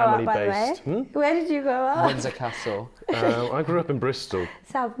did you grow up, family by the way? based. Where did you grow up? Windsor Castle. I grew up in Bristol.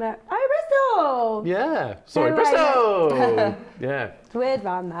 South America. Oh, Bristol! Yeah, sorry, No way. Bristol. Yeah, It's weird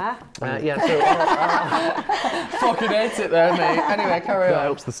round there. yeah. So. Fucking hate it there, mate. Anyway, carry That on.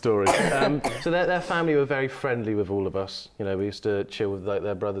 helps the story. So their family were very friendly with all of us. You know, we used to chill with like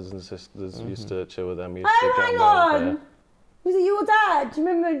their brothers and sisters. We used to chill with them. We used to Oh, get hang around on! there. Was it your dad? Do you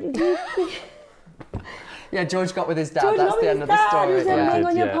remember? Yeah, George got with his dad. George That's got the with end his of the dad, story. he was Yeah. living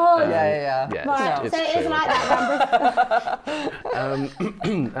on your Yeah, pod. Yeah. Right, it's so it chill. isn't like that around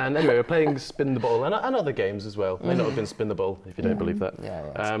Bristol. And anyway, we're playing Spin the Ball and other games as well. May not have been Spin the Ball, if you don't believe that.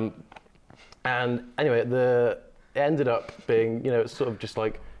 Yeah. And anyway, it ended up being, you know, it's sort of just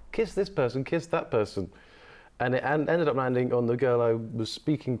like, kiss this person, kiss that person. And it ended up landing on the girl I was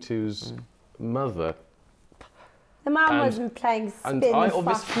speaking to's mother. The man And- wasn't playing And spin. I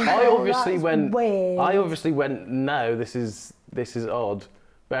fucking obviously ball. went. That's weird. I obviously went. No, this is odd.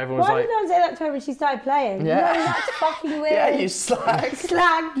 But everyone was Why like, did I say that to her when she started playing? Yeah. No, that's fucking weird. Yeah, you slag.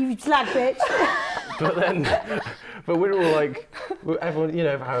 Slag, you slag bitch. but then, but we were all like, everyone, you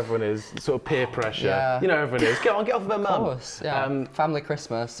know how everyone is, sort of peer pressure. Yeah. You know how everyone is. Get on, get off of her Of mum. course, yeah. Family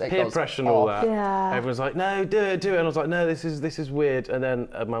Christmas. It Peer goes pressure and all off. that. Yeah. Everyone's like, no, do it. And I was like, no, this is weird. And then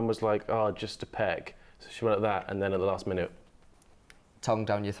her mum was like, oh, just a peck. So she went at that, and then at the last minute, Tongue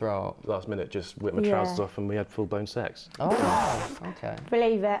down your throat. just whipped my Yeah. trousers off, and we had full-blown sex. Oh, wow. Okay.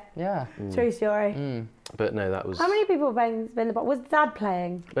 Believe it. Yeah. True story. But no, that was. How many people were playing spin the ball? Was Dad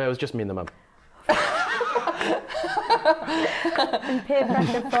playing? It was just me and the mum. And peer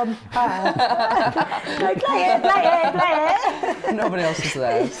pressure from her. No, play it. Nobody else is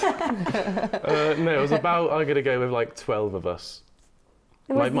there. No, it was about, I'm going to go with like 12 of us.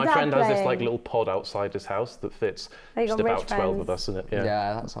 My friend has this like little pod outside his house that fits just about 12 of us in it.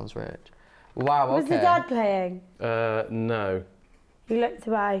 Yeah, that sounds rich. Wow, okay. Was the dad playing? No. He looked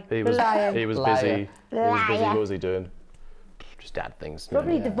away. He was busy. What was he doing? Just dad things.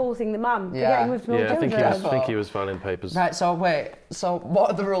 Probably divorcing the mum. Getting with small children. I think he was filing papers. Right, so wait. So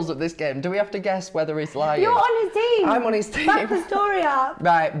what are the rules of this game? Do we have to guess whether he's lying? You're on his team. I'm on his team. Back the story up.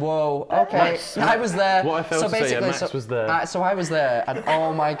 Right, whoa, okay. I was there. What I failed to say, Max was there. So I was there, and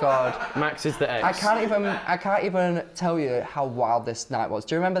oh my God. Max is the ex. I can't even tell you how wild this night was.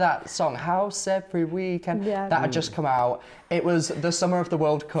 Do you remember that song, House Every Weekend? Yeah. That had just come out. It was the summer of the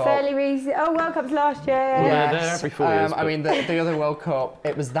World Cup. Fairly recent. Oh, World Cup's last year. Yeah, they're every 4 years. I mean, the other World Cup,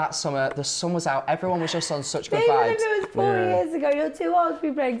 it was that summer. The sun was out. Everyone was just on such good Even vibes. if it was 4 years ago, you're too old to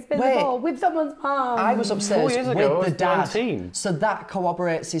be playing spin the ball with someone's mum. I was upstairs 4 years ago, with the dad. 19. So that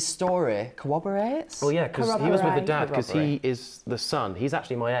corroborates his story. Corroborates? Well, yeah, because he was with the dad because he is the son. He's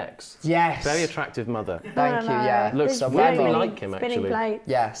actually my ex. Yes. Very attractive mother. Thank you, yeah. Looks weirdly like him, actually. Plates.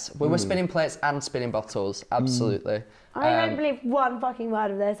 Yes, we were spinning plates and spinning bottles, absolutely. I don't believe one fucking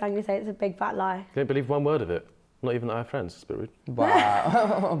word of this. I'm going to say it's a big fat lie. I don't believe one word of it. Not even that I have friends. It's a bit rude.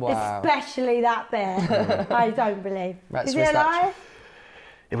 Wow. Wow. Especially that bit. I don't believe. Right, Is so it a lie?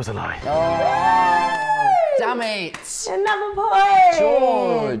 It was a lie. Oh, damn it. Another point.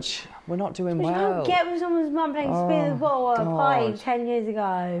 George, we're not doing You well. don't get with someone's mum playing spin the ball at a party 10 years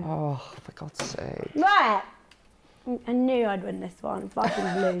ago. Oh, for God's sake. Right. I knew I'd win this one. Fucking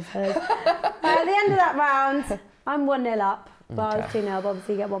losers. At the end of that round, I'm 1-0 up. Well, I was 2-0, but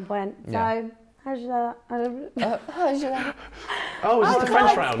obviously you get 1 point. Yeah. So, how's your Oh, is this the French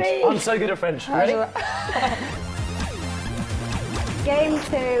can't round? speak. I'm so good at French. Ready? Game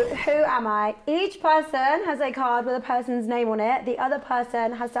 2, who am I? Each person has a card with a person's name on it. The other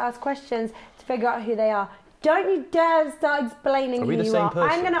person has to ask questions to figure out who they are. Don't you dare start explaining who you are.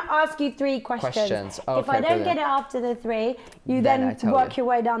 I'm going to ask you 3 questions. Okay, if I don't get it after the 3, you then work your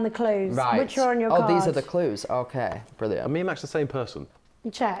way down the clues, which are on your card. Oh, these are the clues. Okay, brilliant. Me and Max the same person.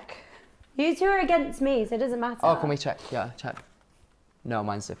 Check. You two are against me, so it doesn't matter. Oh, can we check? Yeah, check. No,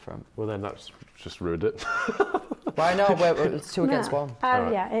 mine's different. Well, then that's just ruined it. Why not? It's 2 against 1.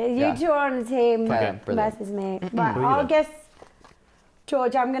 Right. Yeah, you two are on the team versus me. Right, I'll guess.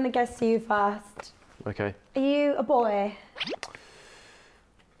 George, I'm going to guess you first. Okay. Are you a boy?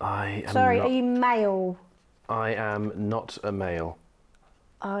 I am Sorry, not, are you male? I am not a male.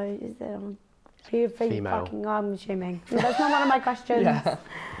 Oh, is it? Are you Female. fucking? I'm assuming. No, that's not one of my questions. Yeah.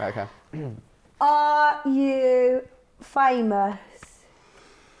 Okay. Are you famous?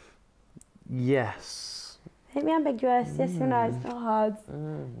 Yes. Hit me ambiguous. Yes or no? It's not hard.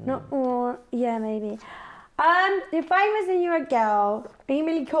 Not or yeah, maybe. You're famous and you're a girl. Are you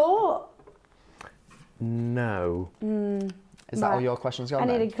really cool? No. Is that all your questions going?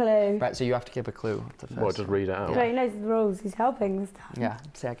 I need a clue. Right, so you have to give a clue to first. What, just read it out? So he knows the rules. He's helping this time. Yeah,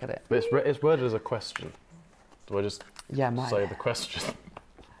 see, I get it. But it's worded as a question. Do I just say the question?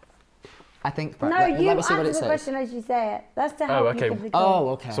 I think. No, let you me see what answer it the says. question as you say it. That's to help you give the clue. Oh,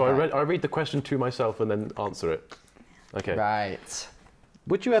 okay. So I read the question to myself and then answer it. Okay. Right.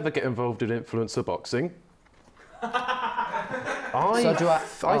 Would you ever get involved in influencer boxing?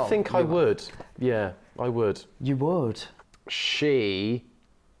 I think I would. Yeah, I would. You would? She...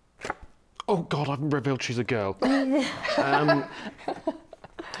 Oh, God, I've revealed she's a girl.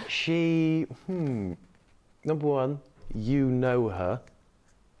 She... Number 1, you know her.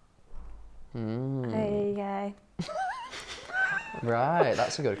 There you go. Right,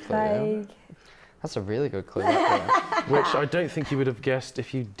 that's a good clue. Yeah. That's a really good clue. Which I don't think you would have guessed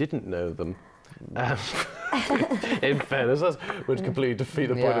if you didn't know them. In fairness, that would completely defeat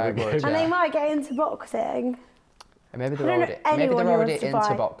the point of the game. And they might get into boxing. Maybe they're already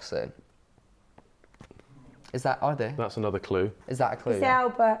into boxing. Is that, are they? That's another clue. Is that a clue? It's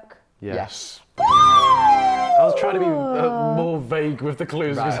Albert. Yes. I was trying to be more vague with the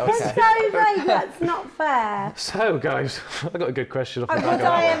clues. Right, okay. It's so vague, that's not fair. So, guys, I got a good question off the Would back of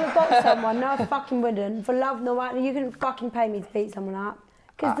I that one. ever box someone? No, I fucking wouldn't. For love, no matter. You can fucking pay me to beat someone up.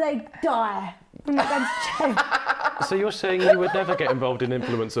 Because they die. I'm not going to check. So you're saying you would never get involved in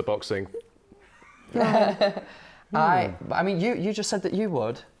influencer boxing? I mean, you just said that you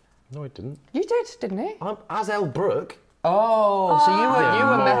would. No, I didn't. You did, didn't you? I'm Azel Brooke. Oh, so you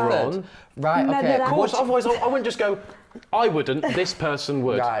were method. Right, okay. Method Of course, otherwise I wouldn't just go, I wouldn't, this person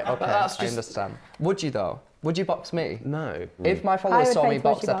would. Right, okay, That's I understand. Would you though? Would you box me? No. If my followers saw me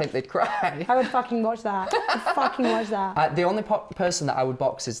box, I think they'd cry. I would fucking watch that. I'd fucking watch that. The only person that I would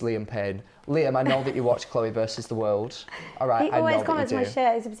box is Liam Payne. Liam, I know that you watch Chloe versus the World. All right, He always comments my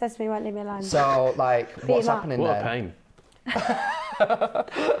shit. He's obsessed with me. Won't leave me alone. So, like, what's happening what there? What a pain.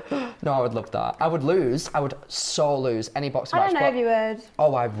 No, I would love that. I would lose. I would so lose any boxing match. I don't know if you would.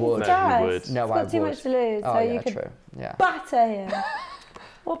 Oh, I would. No, you would. No, He's I got would. too much to lose, Oh, so yeah, you could true. Yeah. batter him.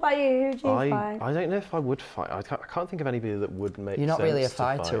 What about you? Who do you fight? I don't know if I would fight. I can't think of anybody that would make sense. You're not really a to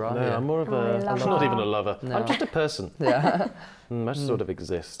fighter, fight. are you? No, I'm more of a... I'm not even a lover. No. I'm just a person. Yeah. I just sort of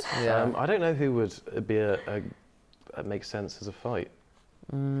exist. Yeah. I don't know who would be make sense as a fight.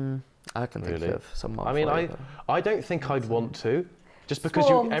 I can think of someone. I mean, I don't think I'd want to. Just because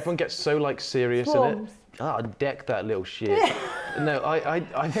everyone gets so like serious in it. Ah, deck that little shit. No,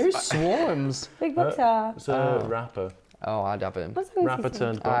 Who swarms? Big boxer. It's a rapper. Oh, I'd have him. Rapper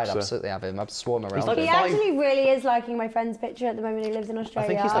turned boxer. I'd absolutely have him. I'd swarm around like him. He actually really is liking my friend's picture at the moment. He lives in Australia. I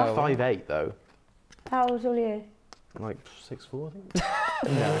think he's like 5'8" though. How old are you? Like 6'4", I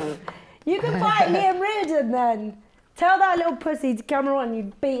think. No. You can fight Liam Reardon then. Tell that little pussy to come on,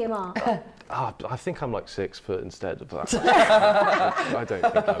 you beat him up. I think I'm like 6 foot instead of that. I don't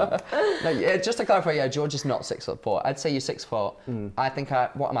think I'm. No, yeah, just to clarify, yeah, George is not 6'4". I'd say you're 6 foot. I think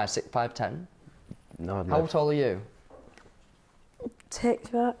what am I? 5'10". No, How tall are you?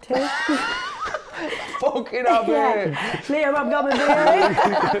 TikTok too. Fucking up, Yeah. Liam, I'm coming for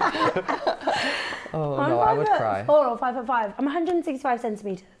you. Oh I'm no, I would cry. 4 or 5'5". I'm 165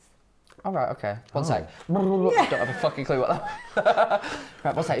 centimetres. All right, okay. One sec. Don't have a fucking clue what that.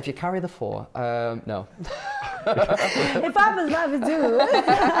 Right, one sec. If you carry the 4, no. If happens, that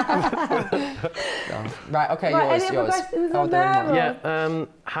do. No. Right, okay, Right, yours. any other questions on there there, more. Yeah.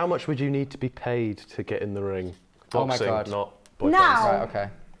 How much would you need to be paid to get in the ring? Oh my Boxing, God. not boyfriends. Now. Right, okay.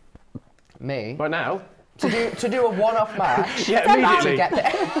 Me? Right now? To do a one-off match. Yeah, immediately. Get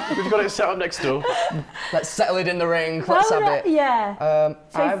there. We've got it set up next door. Let's settle it in the ring. Let's have it. Yeah.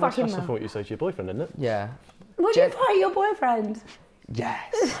 So I would fucking That's what you say to your boyfriend, isn't it? Yeah. Would you fight your boyfriend?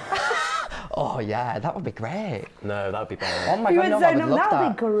 Yes. Oh yeah, that would be great. No, that'd be bad. Oh my You God, would no, say I would no, love that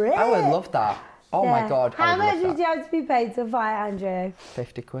would be great. I would love that. Oh Yeah. my God, How I would much love would that. you have to be paid to fight Andrew?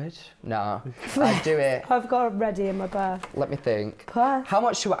 50 quid? No. I'd do it. I've got it ready in my purse. Let me think. Purse? How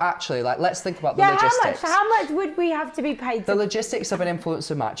much should we actually, like, let's think about the Yeah, logistics. how much would we have to be paid The to... logistics of an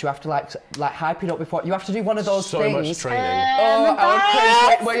influencer match, you have to like hype it up before, you have to do one of those So things. much training. Oh, I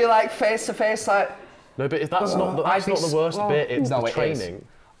would cringe where you're like face to face, like, No, but that's not the worst bit. It's No, the it is. training.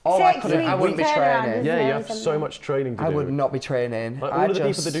 oh, I wouldn't be turnaround, training. isn't Yeah, it, you or have so something? much training to do. I would not be training. Like, all of the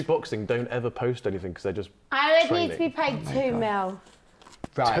people that do boxing don't ever post anything because they're just I would training. need to be paid 2 mil.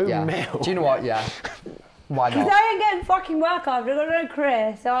 Right, 2 yeah. mil? Do you know what? Yeah. Why Because not? I ain't getting fucking work after. I've got no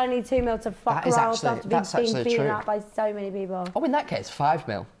career, so I need 2 mil to fuck That is around actually- after that's being actually beaten true. up by so many people. Oh, in that case, 5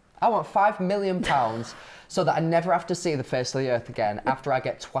 mil. I want £5 million so that I never have to see the face of the earth again after I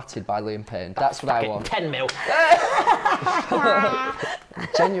get twatted by Liam Payne. That's what I want. 10 mil.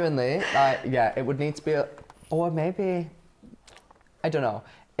 Genuinely, like, yeah, it would need to be, or maybe, I don't know.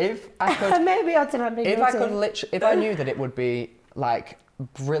 If I could, Maybe I'll turn if I could literally, if I knew that it would be like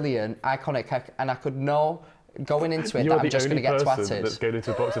brilliant, iconic, and I could know going into it You're that I'm the just going only to get person twatted. that's going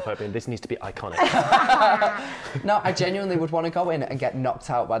into a boxing fight being, this needs to be iconic. No, I genuinely would want to go in and get knocked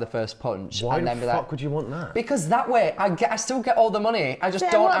out by the first punch. Why and the then be fuck like, would you want that? because that way I still get all the money. I just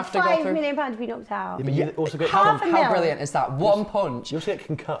So don't what, have to go £5 through. million to be knocked out. Yeah, but you also get Half a mil. How brilliant is that? One punch. You also get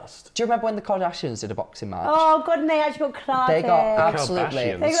concussed. Do you remember when the Kardashians did a boxing match? Oh god, and they actually got clapped. They got absolutely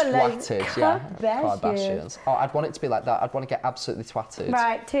Kardashians. They got loads- twatted. Yeah, Kardashians. Kardashians. Oh, I'd want it to be like that. I'd want to get absolutely twatted.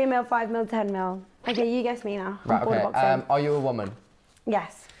 Right, 2 mil, 5 mil, 10 mil. Okay, you guess me now. I'm Right, bored of okay. boxing. Are you a woman?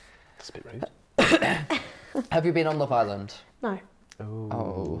 Yes. It's a bit rude. Have you been on Love Island? No.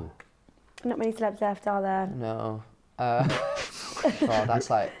 Oh, Not many celebs left, are there? no. Oh, that's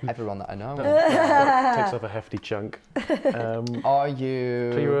like everyone that I know. Takes off a hefty chunk. Are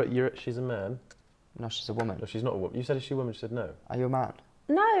you... So she's a man? No, she's a woman. No, she's not a woman. You said is she a woman? She said no. Are you a man?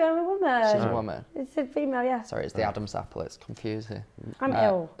 No, I'm a woman. She's a woman. It's a female, yeah. Sorry, it's the Adam's apple. It's confusing. I'm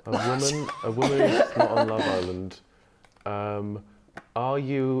ill. A woman is not on Love Island.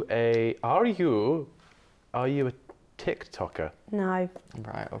 Are you a TikToker? No.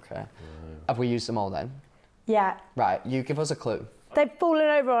 Right, okay. Have we used them all then? Yeah. Right, you give us a clue. They've fallen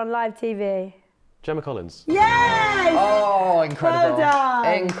over on live TV. Gemma Collins. Yes! Oh, incredible. Well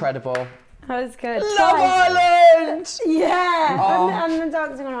done. Incredible. That was good. Love Island! Yeah! Oh. And the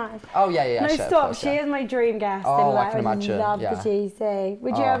dancing on ice. Oh, yeah, No, sure, of stop. course, She yeah. is my dream guest. Oh, and, like, I can imagine, love yeah. the GC.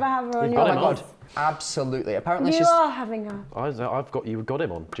 Would you Oh. ever have her on You've your got Oh my him on. God, absolutely. Apparently You she's... are having her. You've got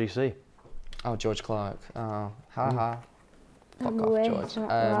him on GC. Oh, George Clark. Oh, ha. Fuck off, George.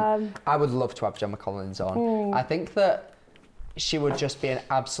 I would love to have Gemma Collins on. I think that she would just be an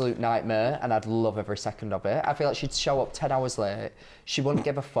absolute nightmare and I'd love every second of it. I feel like she'd show up 10 hours late. She wouldn't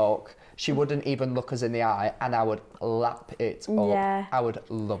give a fuck. She wouldn't even look us in the eye and I would lap it up. Yeah. I would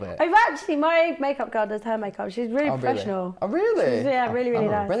love it. I've actually, my makeup girl does her makeup. She's really professional. Oh, really? She's, yeah, really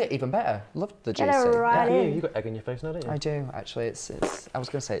nice. Brilliant, even better. Loved the GC. Right yeah, you got egg in your face now, don't you? I do, actually. It's I was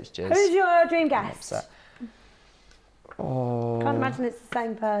going to say it's jizz. Who's your dream guest? Oh. Can't imagine it's the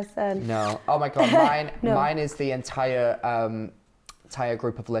same person. No. Oh my God, mine is the entire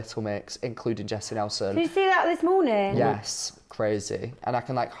group of Little Mix, including Jessie Nelson. Did you see that this morning? Yes, crazy. And I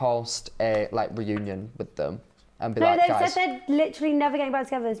can like host a reunion with them and be no, like, they've guys. said they're literally never getting back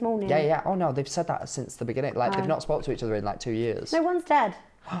together this morning. Yeah. Oh no, they've said that since the beginning. Like they've not spoke to each other in like 2 years. No one's dead.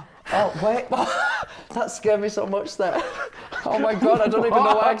 Oh wait, that scared me so much then. Oh my God, I don't even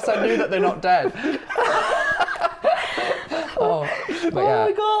know why, because I knew that they're not dead. Oh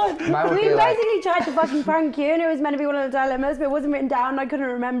my God. We basically tried to fucking prank you and it was meant to be one of the dilemmas, but it wasn't written down and I couldn't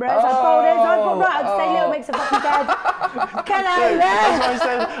remember it. So I pulled it, so I thought, right, I'd say Little Mix are fucking dead. Get out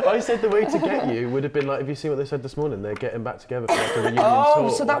there. I said the way to get you would have been like, if you see what they said this morning, they're getting back together for like a reunion tour.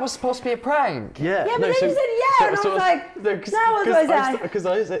 So that was supposed to be a prank? Yeah. Yeah, but then you said and I was like, no, what do I say? Because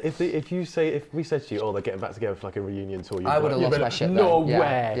I said, if we said to you, oh, they're getting back together for like a reunion tour, I would have lost my shit. No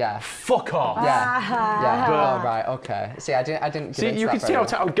way. Yeah. Fuck off. Yeah. Oh, right, okay. See, I didn't see, you can see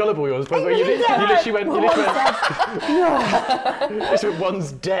how gullible yours was. You literally went,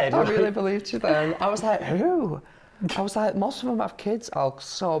 one's dead. I really believed you then. I was like, who? I was like, most of them have kids. I'll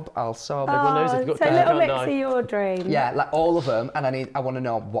sob. Everyone knows if you've got kids, Little Mix are your dream. Yeah, like all of them. And I want to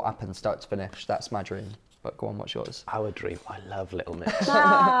know what happens start to finish. That's my dream. But go on, what's yours? Our dream. I love Little Mix.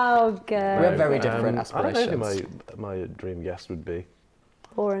 Oh, good. We have very different aspirations. I don't know who my dream guest would be.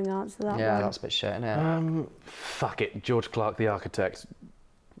 Boring answer, that one. Yeah, that's a bit shit, isn't it? Fuck it. George Clark, the architect.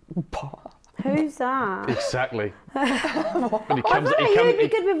 Who's that? Exactly. I thought you'd be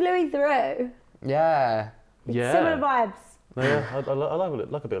good with Louis Theroux. Yeah. Yeah. Similar vibes. Yeah, I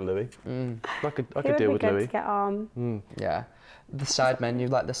like a bit of Louis. I could deal with Louis. To get on. Yeah. The Sidemen, you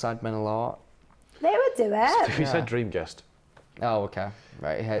like the Sidemen a lot. They would do it. He said dream guest. Oh, okay.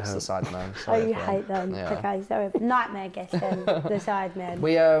 Right, he hates the Sidemen. Oh, you hate them. Yeah. Okay, so nightmare guest then, the Sidemen.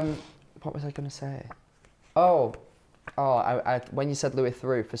 We, what was I going to say? I when you said Louis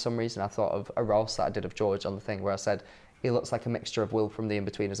Theroux, for some reason I thought of a roast that I did of George on the thing where I said, he looks like a mixture of Will from The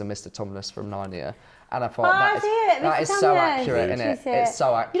In-Betweeners and Mr. Tumnus from Narnia. And I thought, that is so accurate, isn't it? It's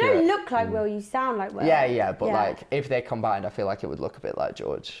so accurate. You don't look like Will, you sound like Will. Yeah, but like, if they combined, I feel like it would look a bit like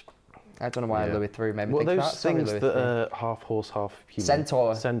George. I don't know why Louis Theroux made me think that. Those things that are half horse, half human.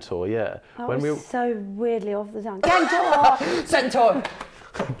 Centaur, yeah. That was so weirdly off the tongue. Centaur! Centaur!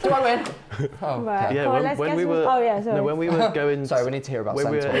 Do I win? Oh, right. Yeah, when we were... Oh, yeah, sorry. No, when we were going... Sorry, we need to hear about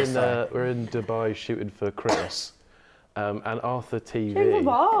Centaur. We were in Dubai shooting for Chris. And Arthur TV... Shooting for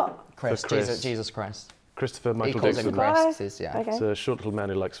what? Chris. Jesus Christ. Christopher Michael Dixon. Dixon. Chris, yeah. Okay. It's a short little man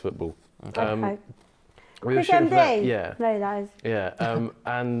who likes football. Okay. We were Chris MD? Yeah. No, that is. Yeah,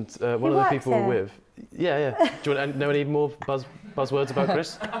 and one of the people we're with... Yeah. Do you want to know any more buzzwords about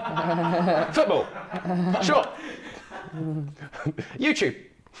Chris? Football. Sure. YouTube.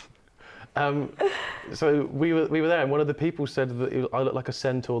 So we were there, and one of the people said that I look like a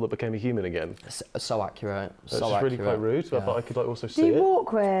centaur that became a human again. So accurate. It's really quite rude. So I thought I could also see it. Do you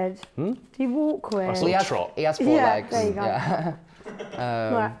walk weird? Do you walk weird? He has 4 legs. There you go. Yeah.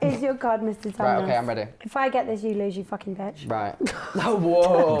 Right, is your card, Mr. Thomas? Right, okay, I'm ready. If I get this, you lose, you fucking bitch. Right. Oh,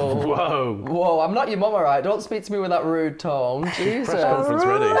 whoa. Whoa, I'm not your mum, all right? Don't speak to me with that rude tone. Jesus. Press conference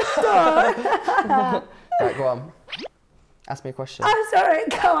ready. Right, go on. Ask me a question. I'm sorry,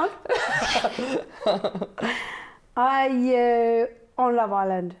 go on. Are you on Love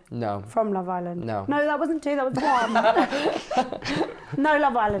Island? No. From Love Island? No. No, that wasn't 2, that was 1. No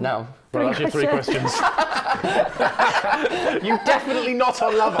Love Island? No. Well, that's your 3 questions. You're definitely not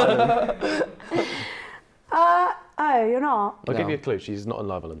on Love Island. Oh, you're not? I'll give you a clue. She's not on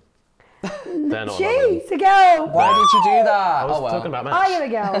Love Island. They're not on Love Island. Jeez, a girl. Why did you do that? I was talking about Max. Are you a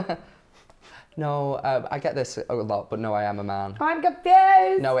girl? No, I get this a lot, but no, I am a man. I'm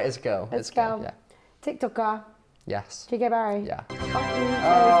confused. No, it is a girl. It's a girl. Yeah. TikToker. Yes. J.K. Barry. Yeah.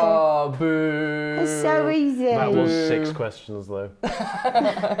 Oh, boo. It's so easy. That was 6 questions, though.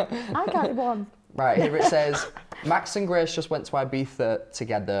 I counted 1. Right, here it says, Max and Grace just went to Ibiza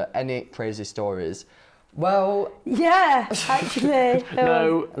together. Any crazy stories? Well... Yeah, actually.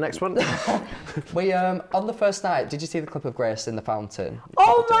 No, next one. We, on the first night, did you see the clip of Grace in the fountain?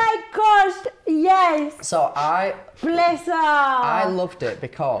 Oh my gosh, yes. So Bless her. I loved it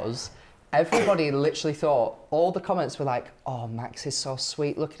because everybody literally thought, all the comments were like, oh, Max is so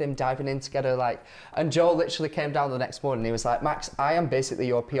sweet, look at him diving in together, like, and Joe literally came down the next morning and he was like, Max, I am basically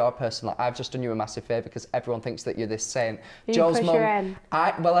your PR person, like, I've just done you a massive favour because everyone thinks that you're this saint. Joe's push her in?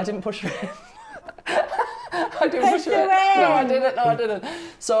 Well, I didn't push her in. I didn't push her in. No, I didn't.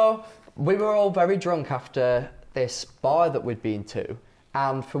 So we were all very drunk after this bar that we'd been to,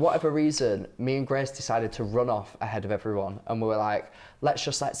 and for whatever reason, me and Grace decided to run off ahead of everyone, and we were like, let's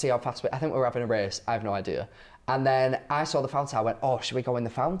just see how fast I think we were having a race, I have no idea. And then I saw the fountain, I went, oh, should we go in the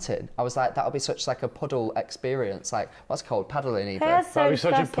fountain? I was like, that'll be such like a puddle experience, like, what's it called, paddling even. That'll be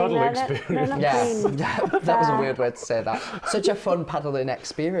such a puddle experience. Yeah, that was a weird way to say that. Such a fun paddling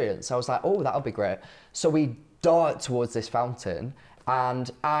experience. I was like, oh, that'll be great. So we dart towards this fountain, and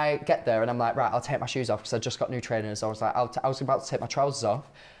I get there and I'm like, right, I'll take my shoes off because I just got new trainers. I was like, I was about to take my trousers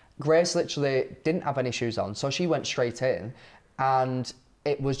off. Grace literally didn't have any shoes on, so she went straight in, and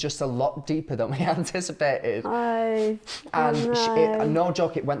it was just a lot deeper than we anticipated. No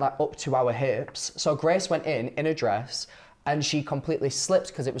joke, it went like up to our hips. So Grace went in a dress, and she completely slipped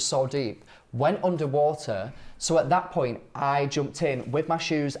because it was so deep, went underwater. So at that point, I jumped in with my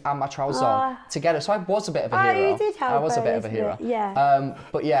shoes and my trousers on together. So I was a bit of a hero. You did help. I was a bit of a hero. Yeah.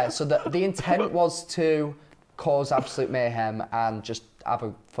 But yeah, so the intent was to cause absolute mayhem and just have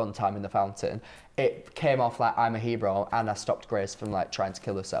a fun time in the fountain. It came off like I'm a hero, and I stopped Grace from like trying to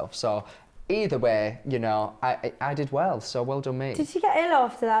kill herself. So either way, you know, I did well, so well done me. Did she get ill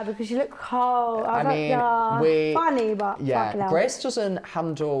after that? Because she looked cold. I mean, funny, but yeah, Grace doesn't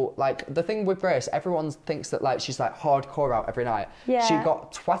handle, like, the thing with Grace, everyone thinks that like she's like hardcore out every night. Yeah. She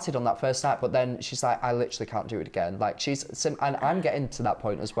got twatted on that first night, but then she's like, I literally can't do it again. Like, and I'm getting to that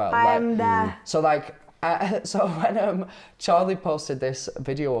point as well. I am there. So like, so when Charlie posted this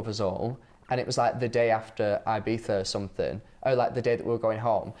video of us all, and it was like the day after Ibiza or something, or like the day that we were going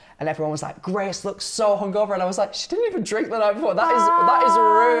home, and everyone was like, Grace looks so hungover, and I was like, she didn't even drink the night before. That is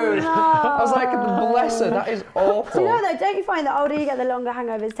rude. No. I was like, bless her, that is awful. Do you know though, don't you find the older you get, the longer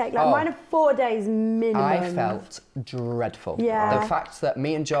hangovers take? Like mine are 4 days minimum. I felt dreadful. Yeah. The fact that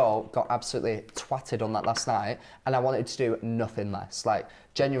me and Joel got absolutely twatted on that last night, and I wanted to do nothing less. Like,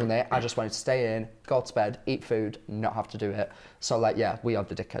 genuinely, I just wanted to stay in, go to bed, eat food, not have to do it. So like, yeah, we are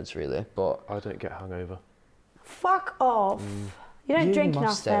the dickheads really, but... I don't get hungover. Fuck off. You don't drink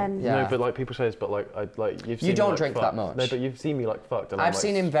enough then. Yeah. No, but like people say this, but like you've seen you don't me, drink that much. No, but you've seen me like fucked. And I've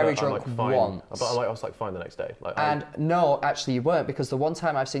seen him very drunk once. But I was like fine the next day. Like, and no, actually you weren't, because the one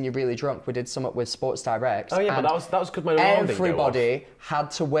time I've seen you really drunk, we did something with Sports Direct. Oh yeah, but that was because my alarm didn't go off. Everybody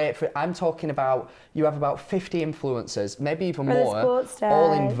had to wait for. I'm talking about, you have about 50 influencers, maybe even more,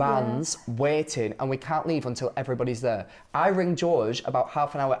 all in vans waiting, and we can't leave until everybody's there. I ring George about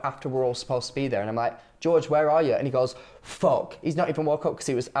half an hour after we're all supposed to be there, and I'm like, George, where are you? And he goes, fuck. He's not even woke up because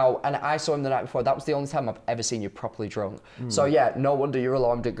he was out. And I saw him the night before. That was the only time I've ever seen you properly drunk. So yeah, no wonder your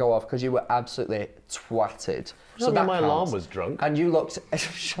alarm didn't go off, because you were absolutely twatted. So that my alarm was drunk. And you looked...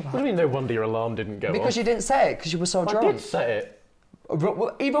 Shut up. What do you mean no wonder your alarm didn't go off? Because you didn't say it, because you were so drunk. I did say it.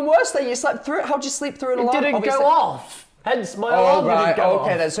 Well, even worse then, you slept through it. How'd you sleep through an alarm? It didn't go off. Hence my alarm didn't go off.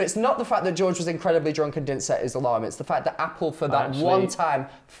 Okay then, so it's not the fact that George was incredibly drunk and didn't set his alarm, it's the fact that Apple for that one time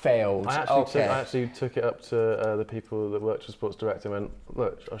failed. I actually took it up to the people that worked for Sports Direct and went,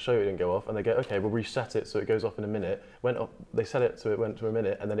 look, I'll show you it didn't go off, and they go, okay, we'll reset it so it goes off in a minute. Went up, they set it so it went to a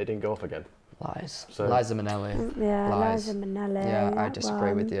minute, and then it didn't go off again. Lies. So, Liza Minnelli. Yeah, Lies. Liza Minnelli. Yeah, I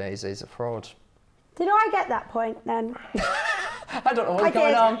disagree with you, he's a fraud. Did I get that point then? I don't know what's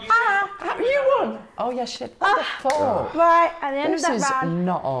going on. You won! Oh yeah, shit. What the fuck? Right, at the end of that round, round,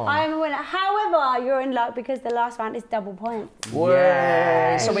 not on. I'm a winner. However, you're in luck because the last round is double points.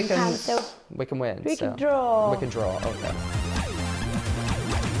 Yeah. So we can win. We can draw. We can draw, okay.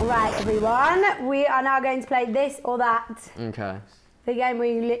 Right, everyone. We are now going to play this or that. Okay. The game where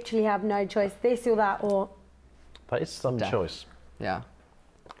you literally have no choice. This or that or... That is some choice. Yeah.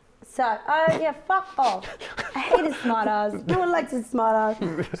 So, yeah, fuck off. I hate a smart ass. No one likes a smart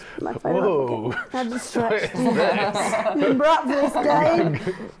ass. My phone. Whoa. I just stretched. Brought this game.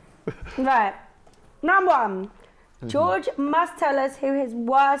 Right. Number one. George must tell us who his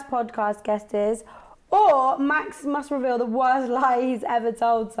worst podcast guest is, or Max must reveal the worst lie he's ever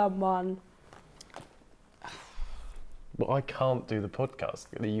told someone. Well, I can't do the podcast.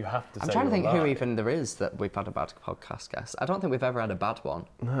 You have to say. I'm trying to think who even there is that we've had a bad podcast guest. I don't think we've ever had a bad one.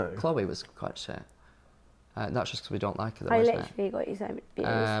 No. Chloe was quite shit. Not just because we don't like her, though, I literally got you so many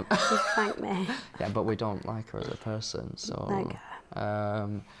views. Just thank me. Yeah, but we don't like her as a person, so... Thank her.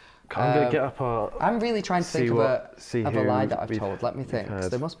 I'm going to get up our... I'm really trying to think of a lie that I've told. Let me think,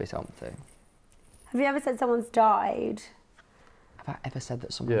 'cause there must be something. Have you ever said someone's died? Have I ever said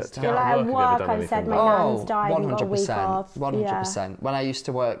that someone's to died? get Like out at of work, have you work, ever I've said done my anything nan's died and got a week off. 100%. When I used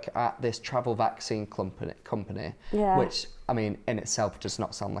to work at this travel vaccine company, which, I mean, in itself does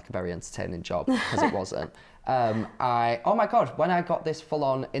not sound like a very entertaining job, because it wasn't. Oh my God, when I got this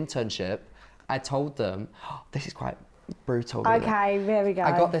full-on internship, I told them, this is quite brutal. Really. Okay, there we go.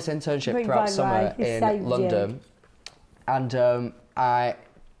 I got this internship throughout summer in London, and I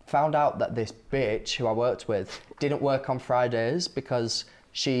found out that this bitch who I worked with didn't work on Fridays because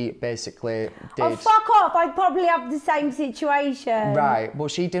she basically did... Oh, fuck off! I'd probably have the same situation. Right, well,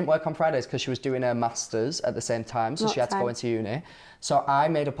 she didn't work on Fridays because she was doing her masters at the same time, so she had to go into uni. So I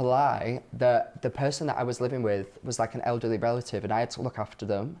made up a lie that the person that I was living with was like an elderly relative, and I had to look after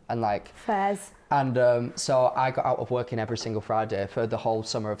them, and like... Fairs. And so I got out of working every single Friday for the whole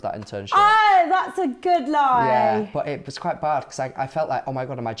summer of that internship. Oh, that's a good lie. Yeah, but it was quite bad because I felt like, oh my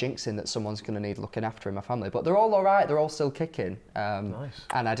God, am I jinxing that someone's going to need looking after in my family? But they're all right, they're all still kicking. Nice.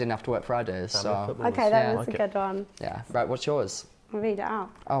 And I didn't have to work Fridays, so... Okay, that was a good one. Yeah, right, what's yours? I'll read it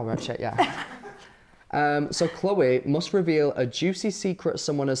out. Oh, right, shit, yeah. So Chloe must reveal a juicy secret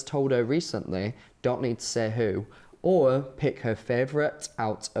someone has told her recently, don't need to say who, or pick her favourite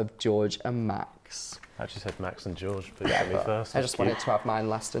out of George and Max. I actually said Max and George, but yeah, me first. I just wanted to have mine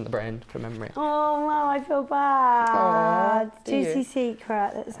last in the brain for memory. Oh, wow, I feel bad. Aww, Juicy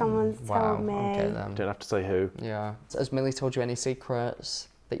secret that someone's told me. Okay then. Don't have to say who. Yeah. Has Millie told you any secrets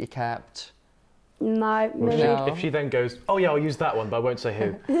that you kept? No, Well, Millie. if she then goes, oh yeah, I'll use that one, but I won't say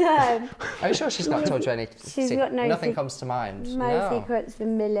who. No. Are you sure she's not told you any? She's got no Nothing comes to mind. No secrets for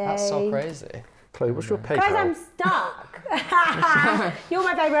Millie. That's so crazy. Chloe, what's your PayPal? Guys, I'm stuck. You're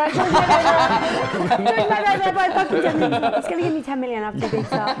my favourite. You're my favourite. By fucking 10 million. It's going to give me 10 million after he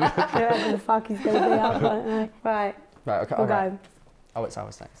beats up. Whoever the fuck he's going to be up. Right. Right, okay, We'll alright. go. Oh, it's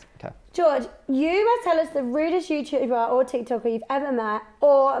ours next. Okay. George, you must tell us the rudest YouTuber or TikToker you've ever met,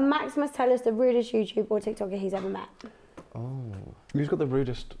 or Max must tell us the rudest YouTuber or TikToker he's ever met. Oh. Who's got the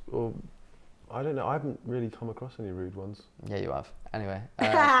rudest, or... I don't know, I haven't really come across any rude ones. Yeah, you have. Anyway.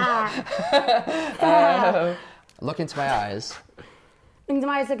 Look into my eyes. Into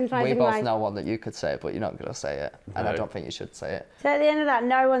my eyes, look into my eyes, We look into my both eyes. know one that you could say, but you're not going to say it. And I No. don't think you should say it. So at the end of that,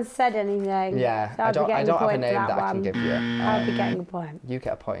 no one said anything. Yeah, So I I'll be don't getting have a point name for that I can one. give you. I'll be getting a point. You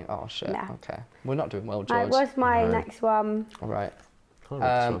get a point. Oh, shit. No. Okay. We're not doing well, George. Right, what's my No. next one? All right. Can't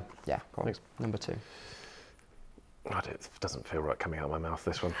read this one. Yeah, go on. Thanks. Number 2. God, it doesn't feel right coming out of my mouth,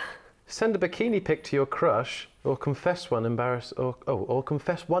 this one. Send a bikini pic to your crush, or confess one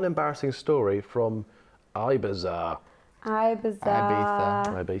confess one embarrassing story from Ibiza.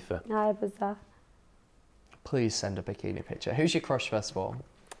 Ibiza. Please send a bikini picture. Who's your crush, first of all?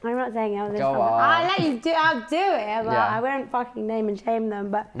 I'm not saying it on this Go one. on. I'll let you do. I'll do it, but Yeah. I won't fucking name and shame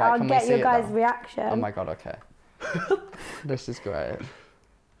them. But Right, I'll can we get see your it, guys' though? reaction. Oh my God, okay. This is great.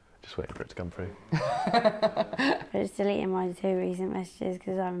 Just waiting for it to come through. I'm just deleting my 2 recent messages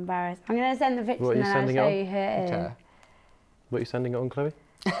because I'm embarrassed. I'm gonna send the picture What are and you then I'll sending show on? you who it is. Okay. What are you sending it on, Chloe?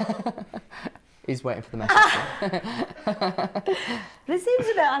 He's waiting for the message. This seems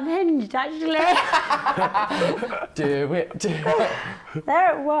a bit unhinged, actually. Do it. They're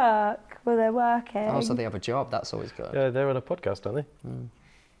at work. Well, they're working. Oh, so they have a job. That's always good. Yeah, they're on a podcast, aren't they?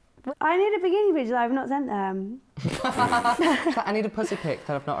 I need a bikini picture that I've not sent them. I need a pussy pic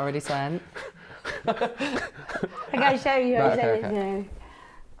that I've not already sent. I gotta show you who I Right, sent okay, it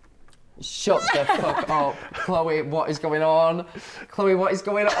to. Shut the fuck up. Chloe, what is going on? Chloe, what is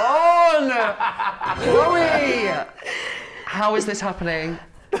going on? Chloe! How is this happening?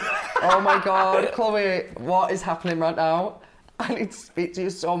 Oh my God, Chloe, what is happening right now? I need to speak to you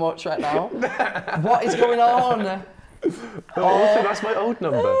so much right now. What is going on? Also, that's my old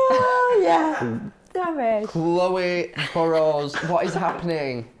number. Oh, yeah. Damn it. Chloe Burrows, what is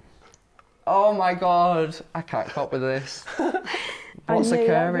happening? Oh my God, I can't cope with this. What's I knew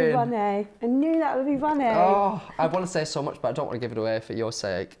that would be occurring? funny. I knew that would be funny. Oh, I want to say so much, but I don't want to give it away for your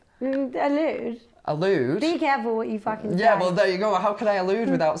sake. Allude. Allude? Be careful what you fucking say. Yeah, well, there you go. How can I allude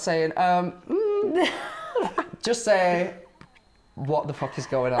without saying, just say, what the fuck is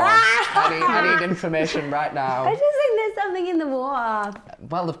going on? I need information right now. I just think there's something in the water.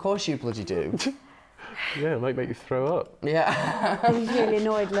 Well, of course you bloody do. Yeah, it might make you throw up. Yeah. I'm really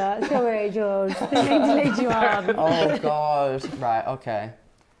annoyed, look. Sorry, George. Didn't mean to lead you on. Oh, God. Right, okay.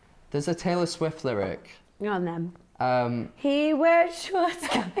 There's a Taylor Swift lyric. Go on, then. Um, He wears short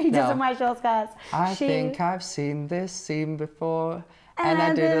skirts. He doesn't wear short skirts. I think I've seen this scene before, and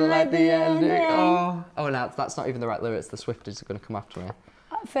I didn't like the ending. Oh, no, that's not even the right lyrics. The Swifties are going to come after me.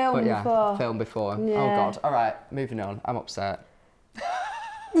 Film But yeah, before. film before. Yeah. Oh God. All right, moving on. I'm upset.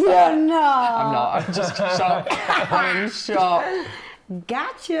 You're not. I'm not. I'm just shocked. I'm in shock.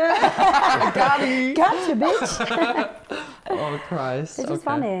 Gotcha. Gotcha, bitch. Oh, Christ. It's just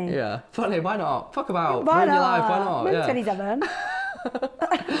funny. Yeah. Funny, why not? Fuck about. Why Ruin not? your life, why not? I'm Yeah. 27. Oh,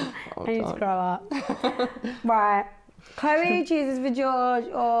 I need to God. grow up. Right. Chloe chooses for George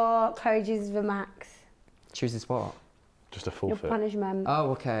or Chloe chooses for Max? Chooses what? Just a Your forfeit. punishment.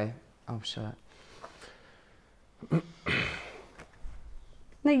 Oh, okay. Oh, shit.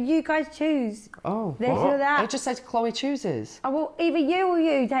 No, you guys choose. Oh, This what? or that. It just said Chloe chooses. Oh, well, either you or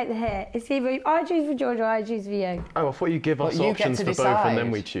you take the hit. It's either I choose for George or I choose for you. Oh, I thought you give us Well, you get options to for both and then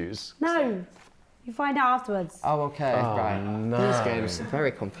decide. we choose. No. You find out afterwards. Oh, okay, Oh, right. no. This game's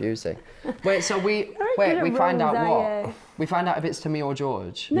very confusing. Wait, so we good wait, at we find rules, out are what? you? We find out if it's to me or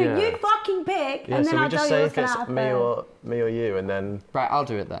George. No, Yeah. you fucking pick, Yeah, and so then we I'll just tell say you if what's it's going to me happen. or you, and then Right, I'll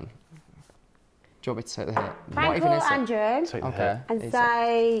do it then. Do you want me to take the hit? What Frank even or is it? Andrew, take the Okay. hit. and easy.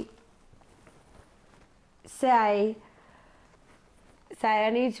 say, I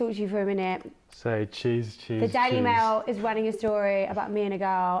need to talk to you for a minute. Say choose. The Daily Mail is running a story about me and a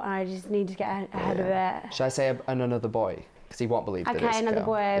girl, and I just need to get ahead of it. Should I say another boy? Because he won't believe that Okay, it's a another girl.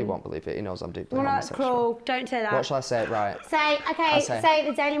 boy. He won't believe it. He knows I'm deeply Well, that's homosexual. cruel. Don't say that. What shall I say? Right. Say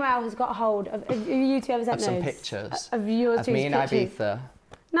the Daily Mail has got a hold of you two ever sent Of some nudes? pictures. Of yours Of two's me in pictures. Ibiza.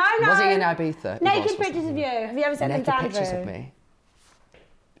 No. Was he in Ibiza? He Naked was, wasn't pictures of you. Have you ever he? sent them Naked to Andrew? pictures of me.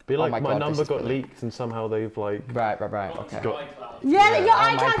 Be like my my God, this number is got brilliant. leaked and somehow they've like. Right, okay. Got- Yeah, your Oh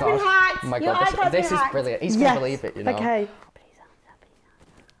my iCloud's been God. hacked. Oh my Your God, iCloud's this been is hacked. brilliant. He's going to believe it, you know. Okay.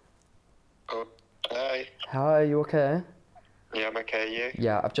 Oh, hi. Hi, you okay? Yeah, I'm okay. You?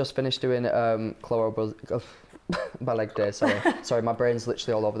 Yeah, I've just finished doing Chloe. My leg day, sorry. Sorry, my brain's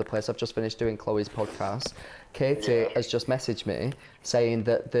literally all over the place. I've just finished doing Chloe's podcast. Katie has just messaged me saying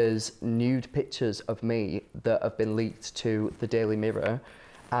that there's nude pictures of me that have been leaked to the Daily Mirror.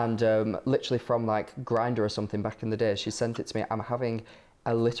 And literally from like Grindr or something back in the day, she sent it to me. I'm having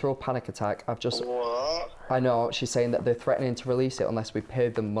a literal panic attack. What? I know, she's saying that they're threatening to release it unless we pay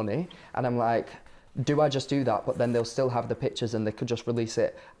them money. And I'm like, do I just do that? But then they'll still have the pictures and they could just release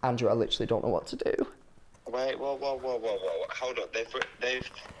it. Andrew, I literally don't know what to do. Wait, whoa. Hold on.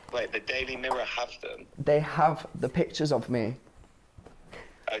 Wait, the Daily Mirror have them? They have the pictures of me.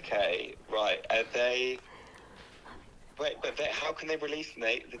 Okay, right. Are they... Wait, but how can they release them?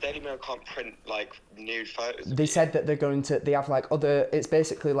 The Daily Mirror can't print, like, nude photos of They you. said that they're going to, they have like other, it's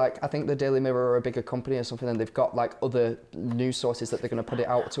basically like, I think the Daily Mirror are a bigger company or something and they've got like other news sources that they're going to put it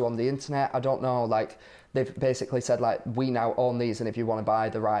out to on the internet. I don't know, like, they've basically said like, we now own these and if you want to buy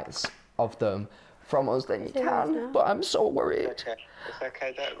the rights of them from us, then you can. But I'm so worried. Okay, it's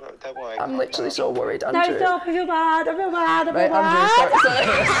okay. Don't worry. I'm calm literally down. so worried, No, Andrew. stop. I feel bad. I feel bad. I feel Right, bad. Andrew, sorry.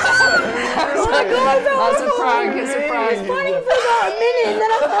 Oh my God, That's a prank, it's a prank. It's funny for about a minute and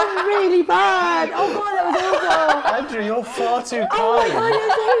then I felt really bad. Oh God, that was awful. Andrew, you're far too Oh my kind. God,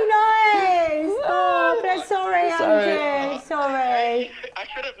 you're so nice. Oh, but sorry, Andrew. Sorry. I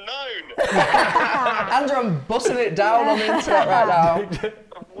should have known. Andrew, I'm busting it down on the internet right now.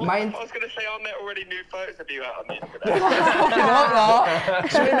 I was going to say, aren't there already nude photos of you out on the internet? You know what?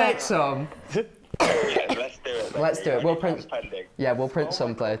 Should we make some? Yeah, let's do it. Let's do it. We'll print. Pending. Yeah, we'll print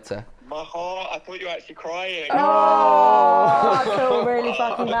some later. My heart, I thought you were actually crying. Oh, I feel really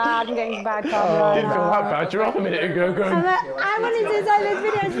fucking bad. I'm getting bad karma right Didn't feel that now. bad. You're off a minute ago going. I wanted to say those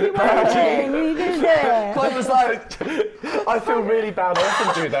videos you watching. Are you going to do it? Chloe was like, I feel really bad. I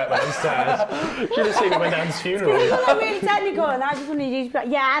often do that when I'm sad. Should have seen at my nan's funeral. People are really technical and I just wanted you to be like,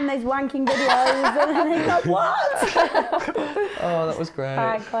 yeah, and those wanking videos. And then they're like, what? oh, that was great.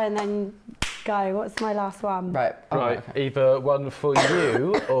 Alright, go and then go. What's my last one? Right. Oh, Right, okay. either one for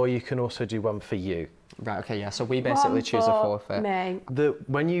you or you can also do one for you. Right, okay, yeah. So we basically One choose a for forfeit. Me.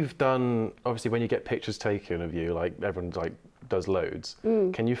 When you've done, obviously when you get pictures taken of you, like everyone's like does loads,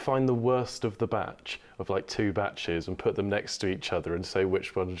 can you find the worst of the batch of like 2 batches and put them next to each other and say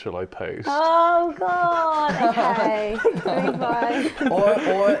which one shall I post? Oh God. Okay. Really fine. Or me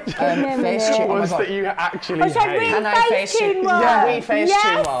a minute. Facetune. Oh my Ones God. that you actually Oh, so hate. we Can I Facetune one? Yeah, we Facetune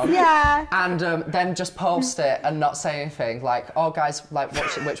yes, one. Yeah. And then just post it and not say anything. Like, oh guys, like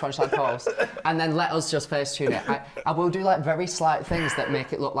which one should I post? And then let us just Facetune it. I will do like very slight things that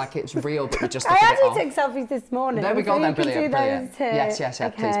make it look like it's real, but we just I look at it actually off. took selfies this morning. There we go so then, you can brilliant, do brilliant. those too. Yes,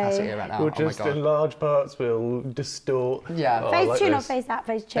 please pass it here right now. Or Oh my just God. in large parts will distort. Yeah. Oh, I like Facetune or this. face that,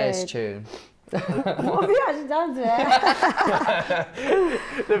 face tune. Facetune. What have you actually done to it?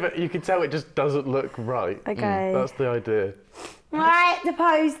 No, but you can tell it just doesn't look right. Okay. That's the idea. Right, they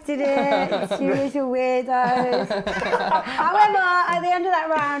posted it, you little weirdos. However, at the end of that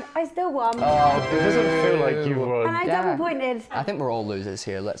round, I still won. Oh, It doesn't feel like you won. And I double pointed. I think we're all losers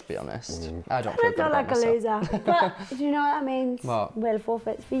here, let's be honest. I don't I feel don't good feel about like a myself. loser. But do you know what that means? What? Well,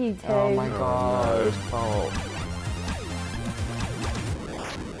 forfeits for you too. Oh my god.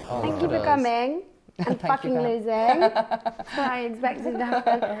 Thank you for coming and fucking losing. That's what I expected to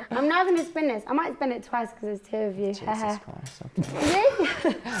happen. I'm now going to spin this. I might spin it twice because there's two of you. Jesus Christ.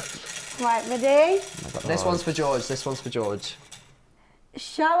 Ready? Right, ready? This one's for George, this one's for George.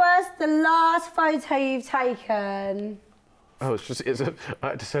 Show us the last photo you've taken. Oh, I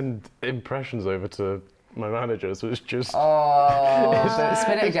had to send impressions over to my manager, so it's just... Oh,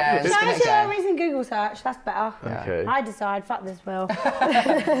 spin it again, spin it Show a again. recent Google search, that's better. Okay. I decide, fuck this, Will.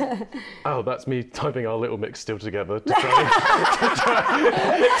 Oh, that's me typing our little mix still together to try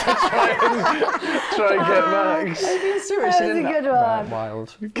and get Max. Are you being serious? That was a good one. Right,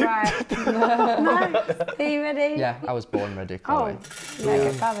 wild. Right. Nice. Are you ready? Yeah, I was born ready, Chloe. Oh, yeah,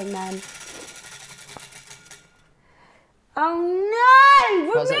 get going then. Oh no!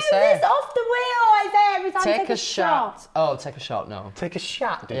 What does Remove it say? this off the wheel! I say every time Take a shot. Oh, take a shot, no. Take a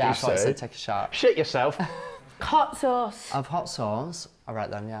shot, did Yeah, I you thought it say? said take a shot. Shit yourself. Hot sauce. Of hot sauce? Alright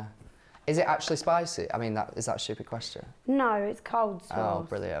then, yeah. Is it actually spicy? I mean, is that a stupid question? No, it's cold Oh, sauce.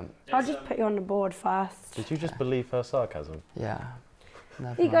 brilliant. I'll just put you on the board first. Did you just believe her sarcasm? Yeah.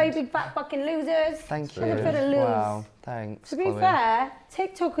 Never Here you go, you mind. big fat fucking losers. Thank you. Look at the lose. Wow, thanks, To be Chloe. fair,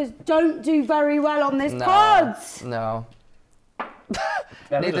 TikTokers don't do very well on this No. pods. No.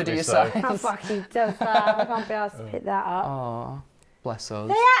 Neither do Evidently yourself. How fucking does that? I can't be asked to pick that up. Oh, bless us.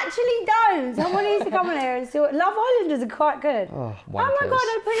 They actually don't. Someone needs to come on here and see what... Love Islanders are quite good. Oh, Oh my god,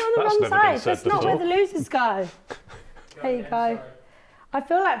 I put you on the That's wrong never been side. said That's not where before. the losers go. There you go. I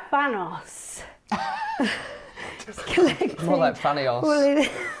feel like Thanos. Collecting More like Fanios.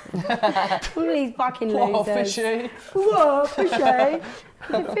 all these fucking losers. Whoa, fishy. Whoa, fishy.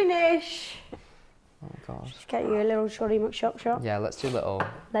 Finish. Oh, God. Get you a little shorty McShock shot. Yeah, let's do little.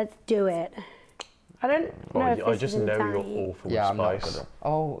 Let's do it. I don't know Oh, if I this just is in know you're Italian. awful Yeah, I'm with not spice. gonna.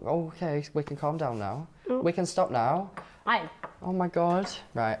 Oh, okay. We can calm down now. We can stop now. Aye. Oh my God.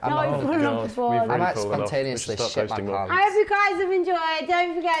 Right. I'm No, not. it's fallen off God, before. we've I really might fallen off. We should spontaneously start shit my posting more. pants. I hope you guys have enjoyed.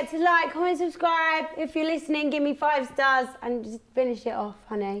 Don't forget to like, comment, subscribe. If you're listening, give me 5 stars and just finish it off,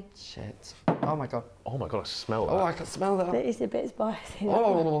 honey. Shit. Oh my God. Oh my god, I smell that. Oh, I can smell that. It's a bit spicy.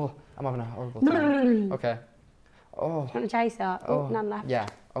 Oh, I'm having a horrible time. Okay. Oh. Want to chase up? Oh, none left. Yeah.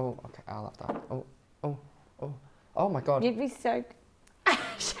 Oh, okay. I'll have that. Oh, oh, oh. Oh my God. You'd be so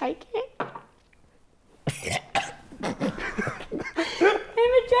shaking.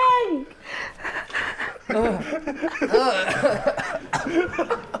 Imogen!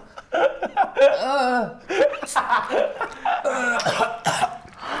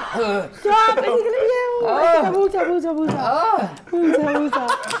 Stop! Is he gonna yell? Water.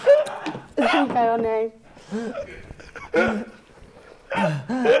 Okay, honey.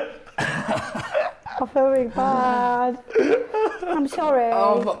 I feel really bad. I'm sorry.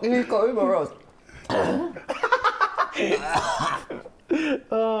 Oh, fuck, you got over us.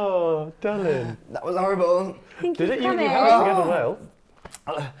 Oh, darling. That was horrible. Thank Did you it? for You coming. held it together well.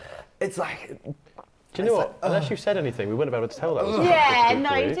 It's like. Do you know what? Unless you said anything, we wouldn't have been able to tell that was Yeah, good no,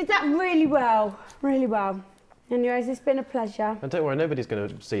 for you you. did that really well. Really well. Anyways, it's been a pleasure. And don't worry, nobody's going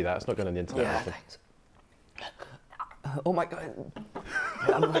to see that. It's not going on the internet. Yeah, is it? thanks. Oh my God.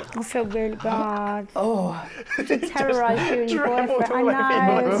 I feel really bad. Oh. To terrorise you and your Dribbled boyfriend. away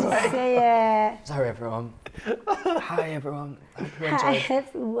I know, from to see it. Sorry, everyone. Hi, everyone. Hope you Hi, enjoyed.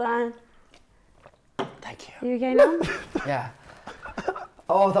 everyone. Thank you. You okay now? Yeah.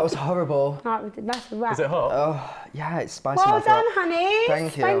 Oh, that was horrible. Right, that's a wrap. Is it hot? Oh, yeah, it's spicy. Well in my throat. done, honey.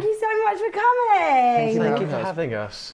 Thank you. Thank you so much for coming. Thank you. Thank you for having us.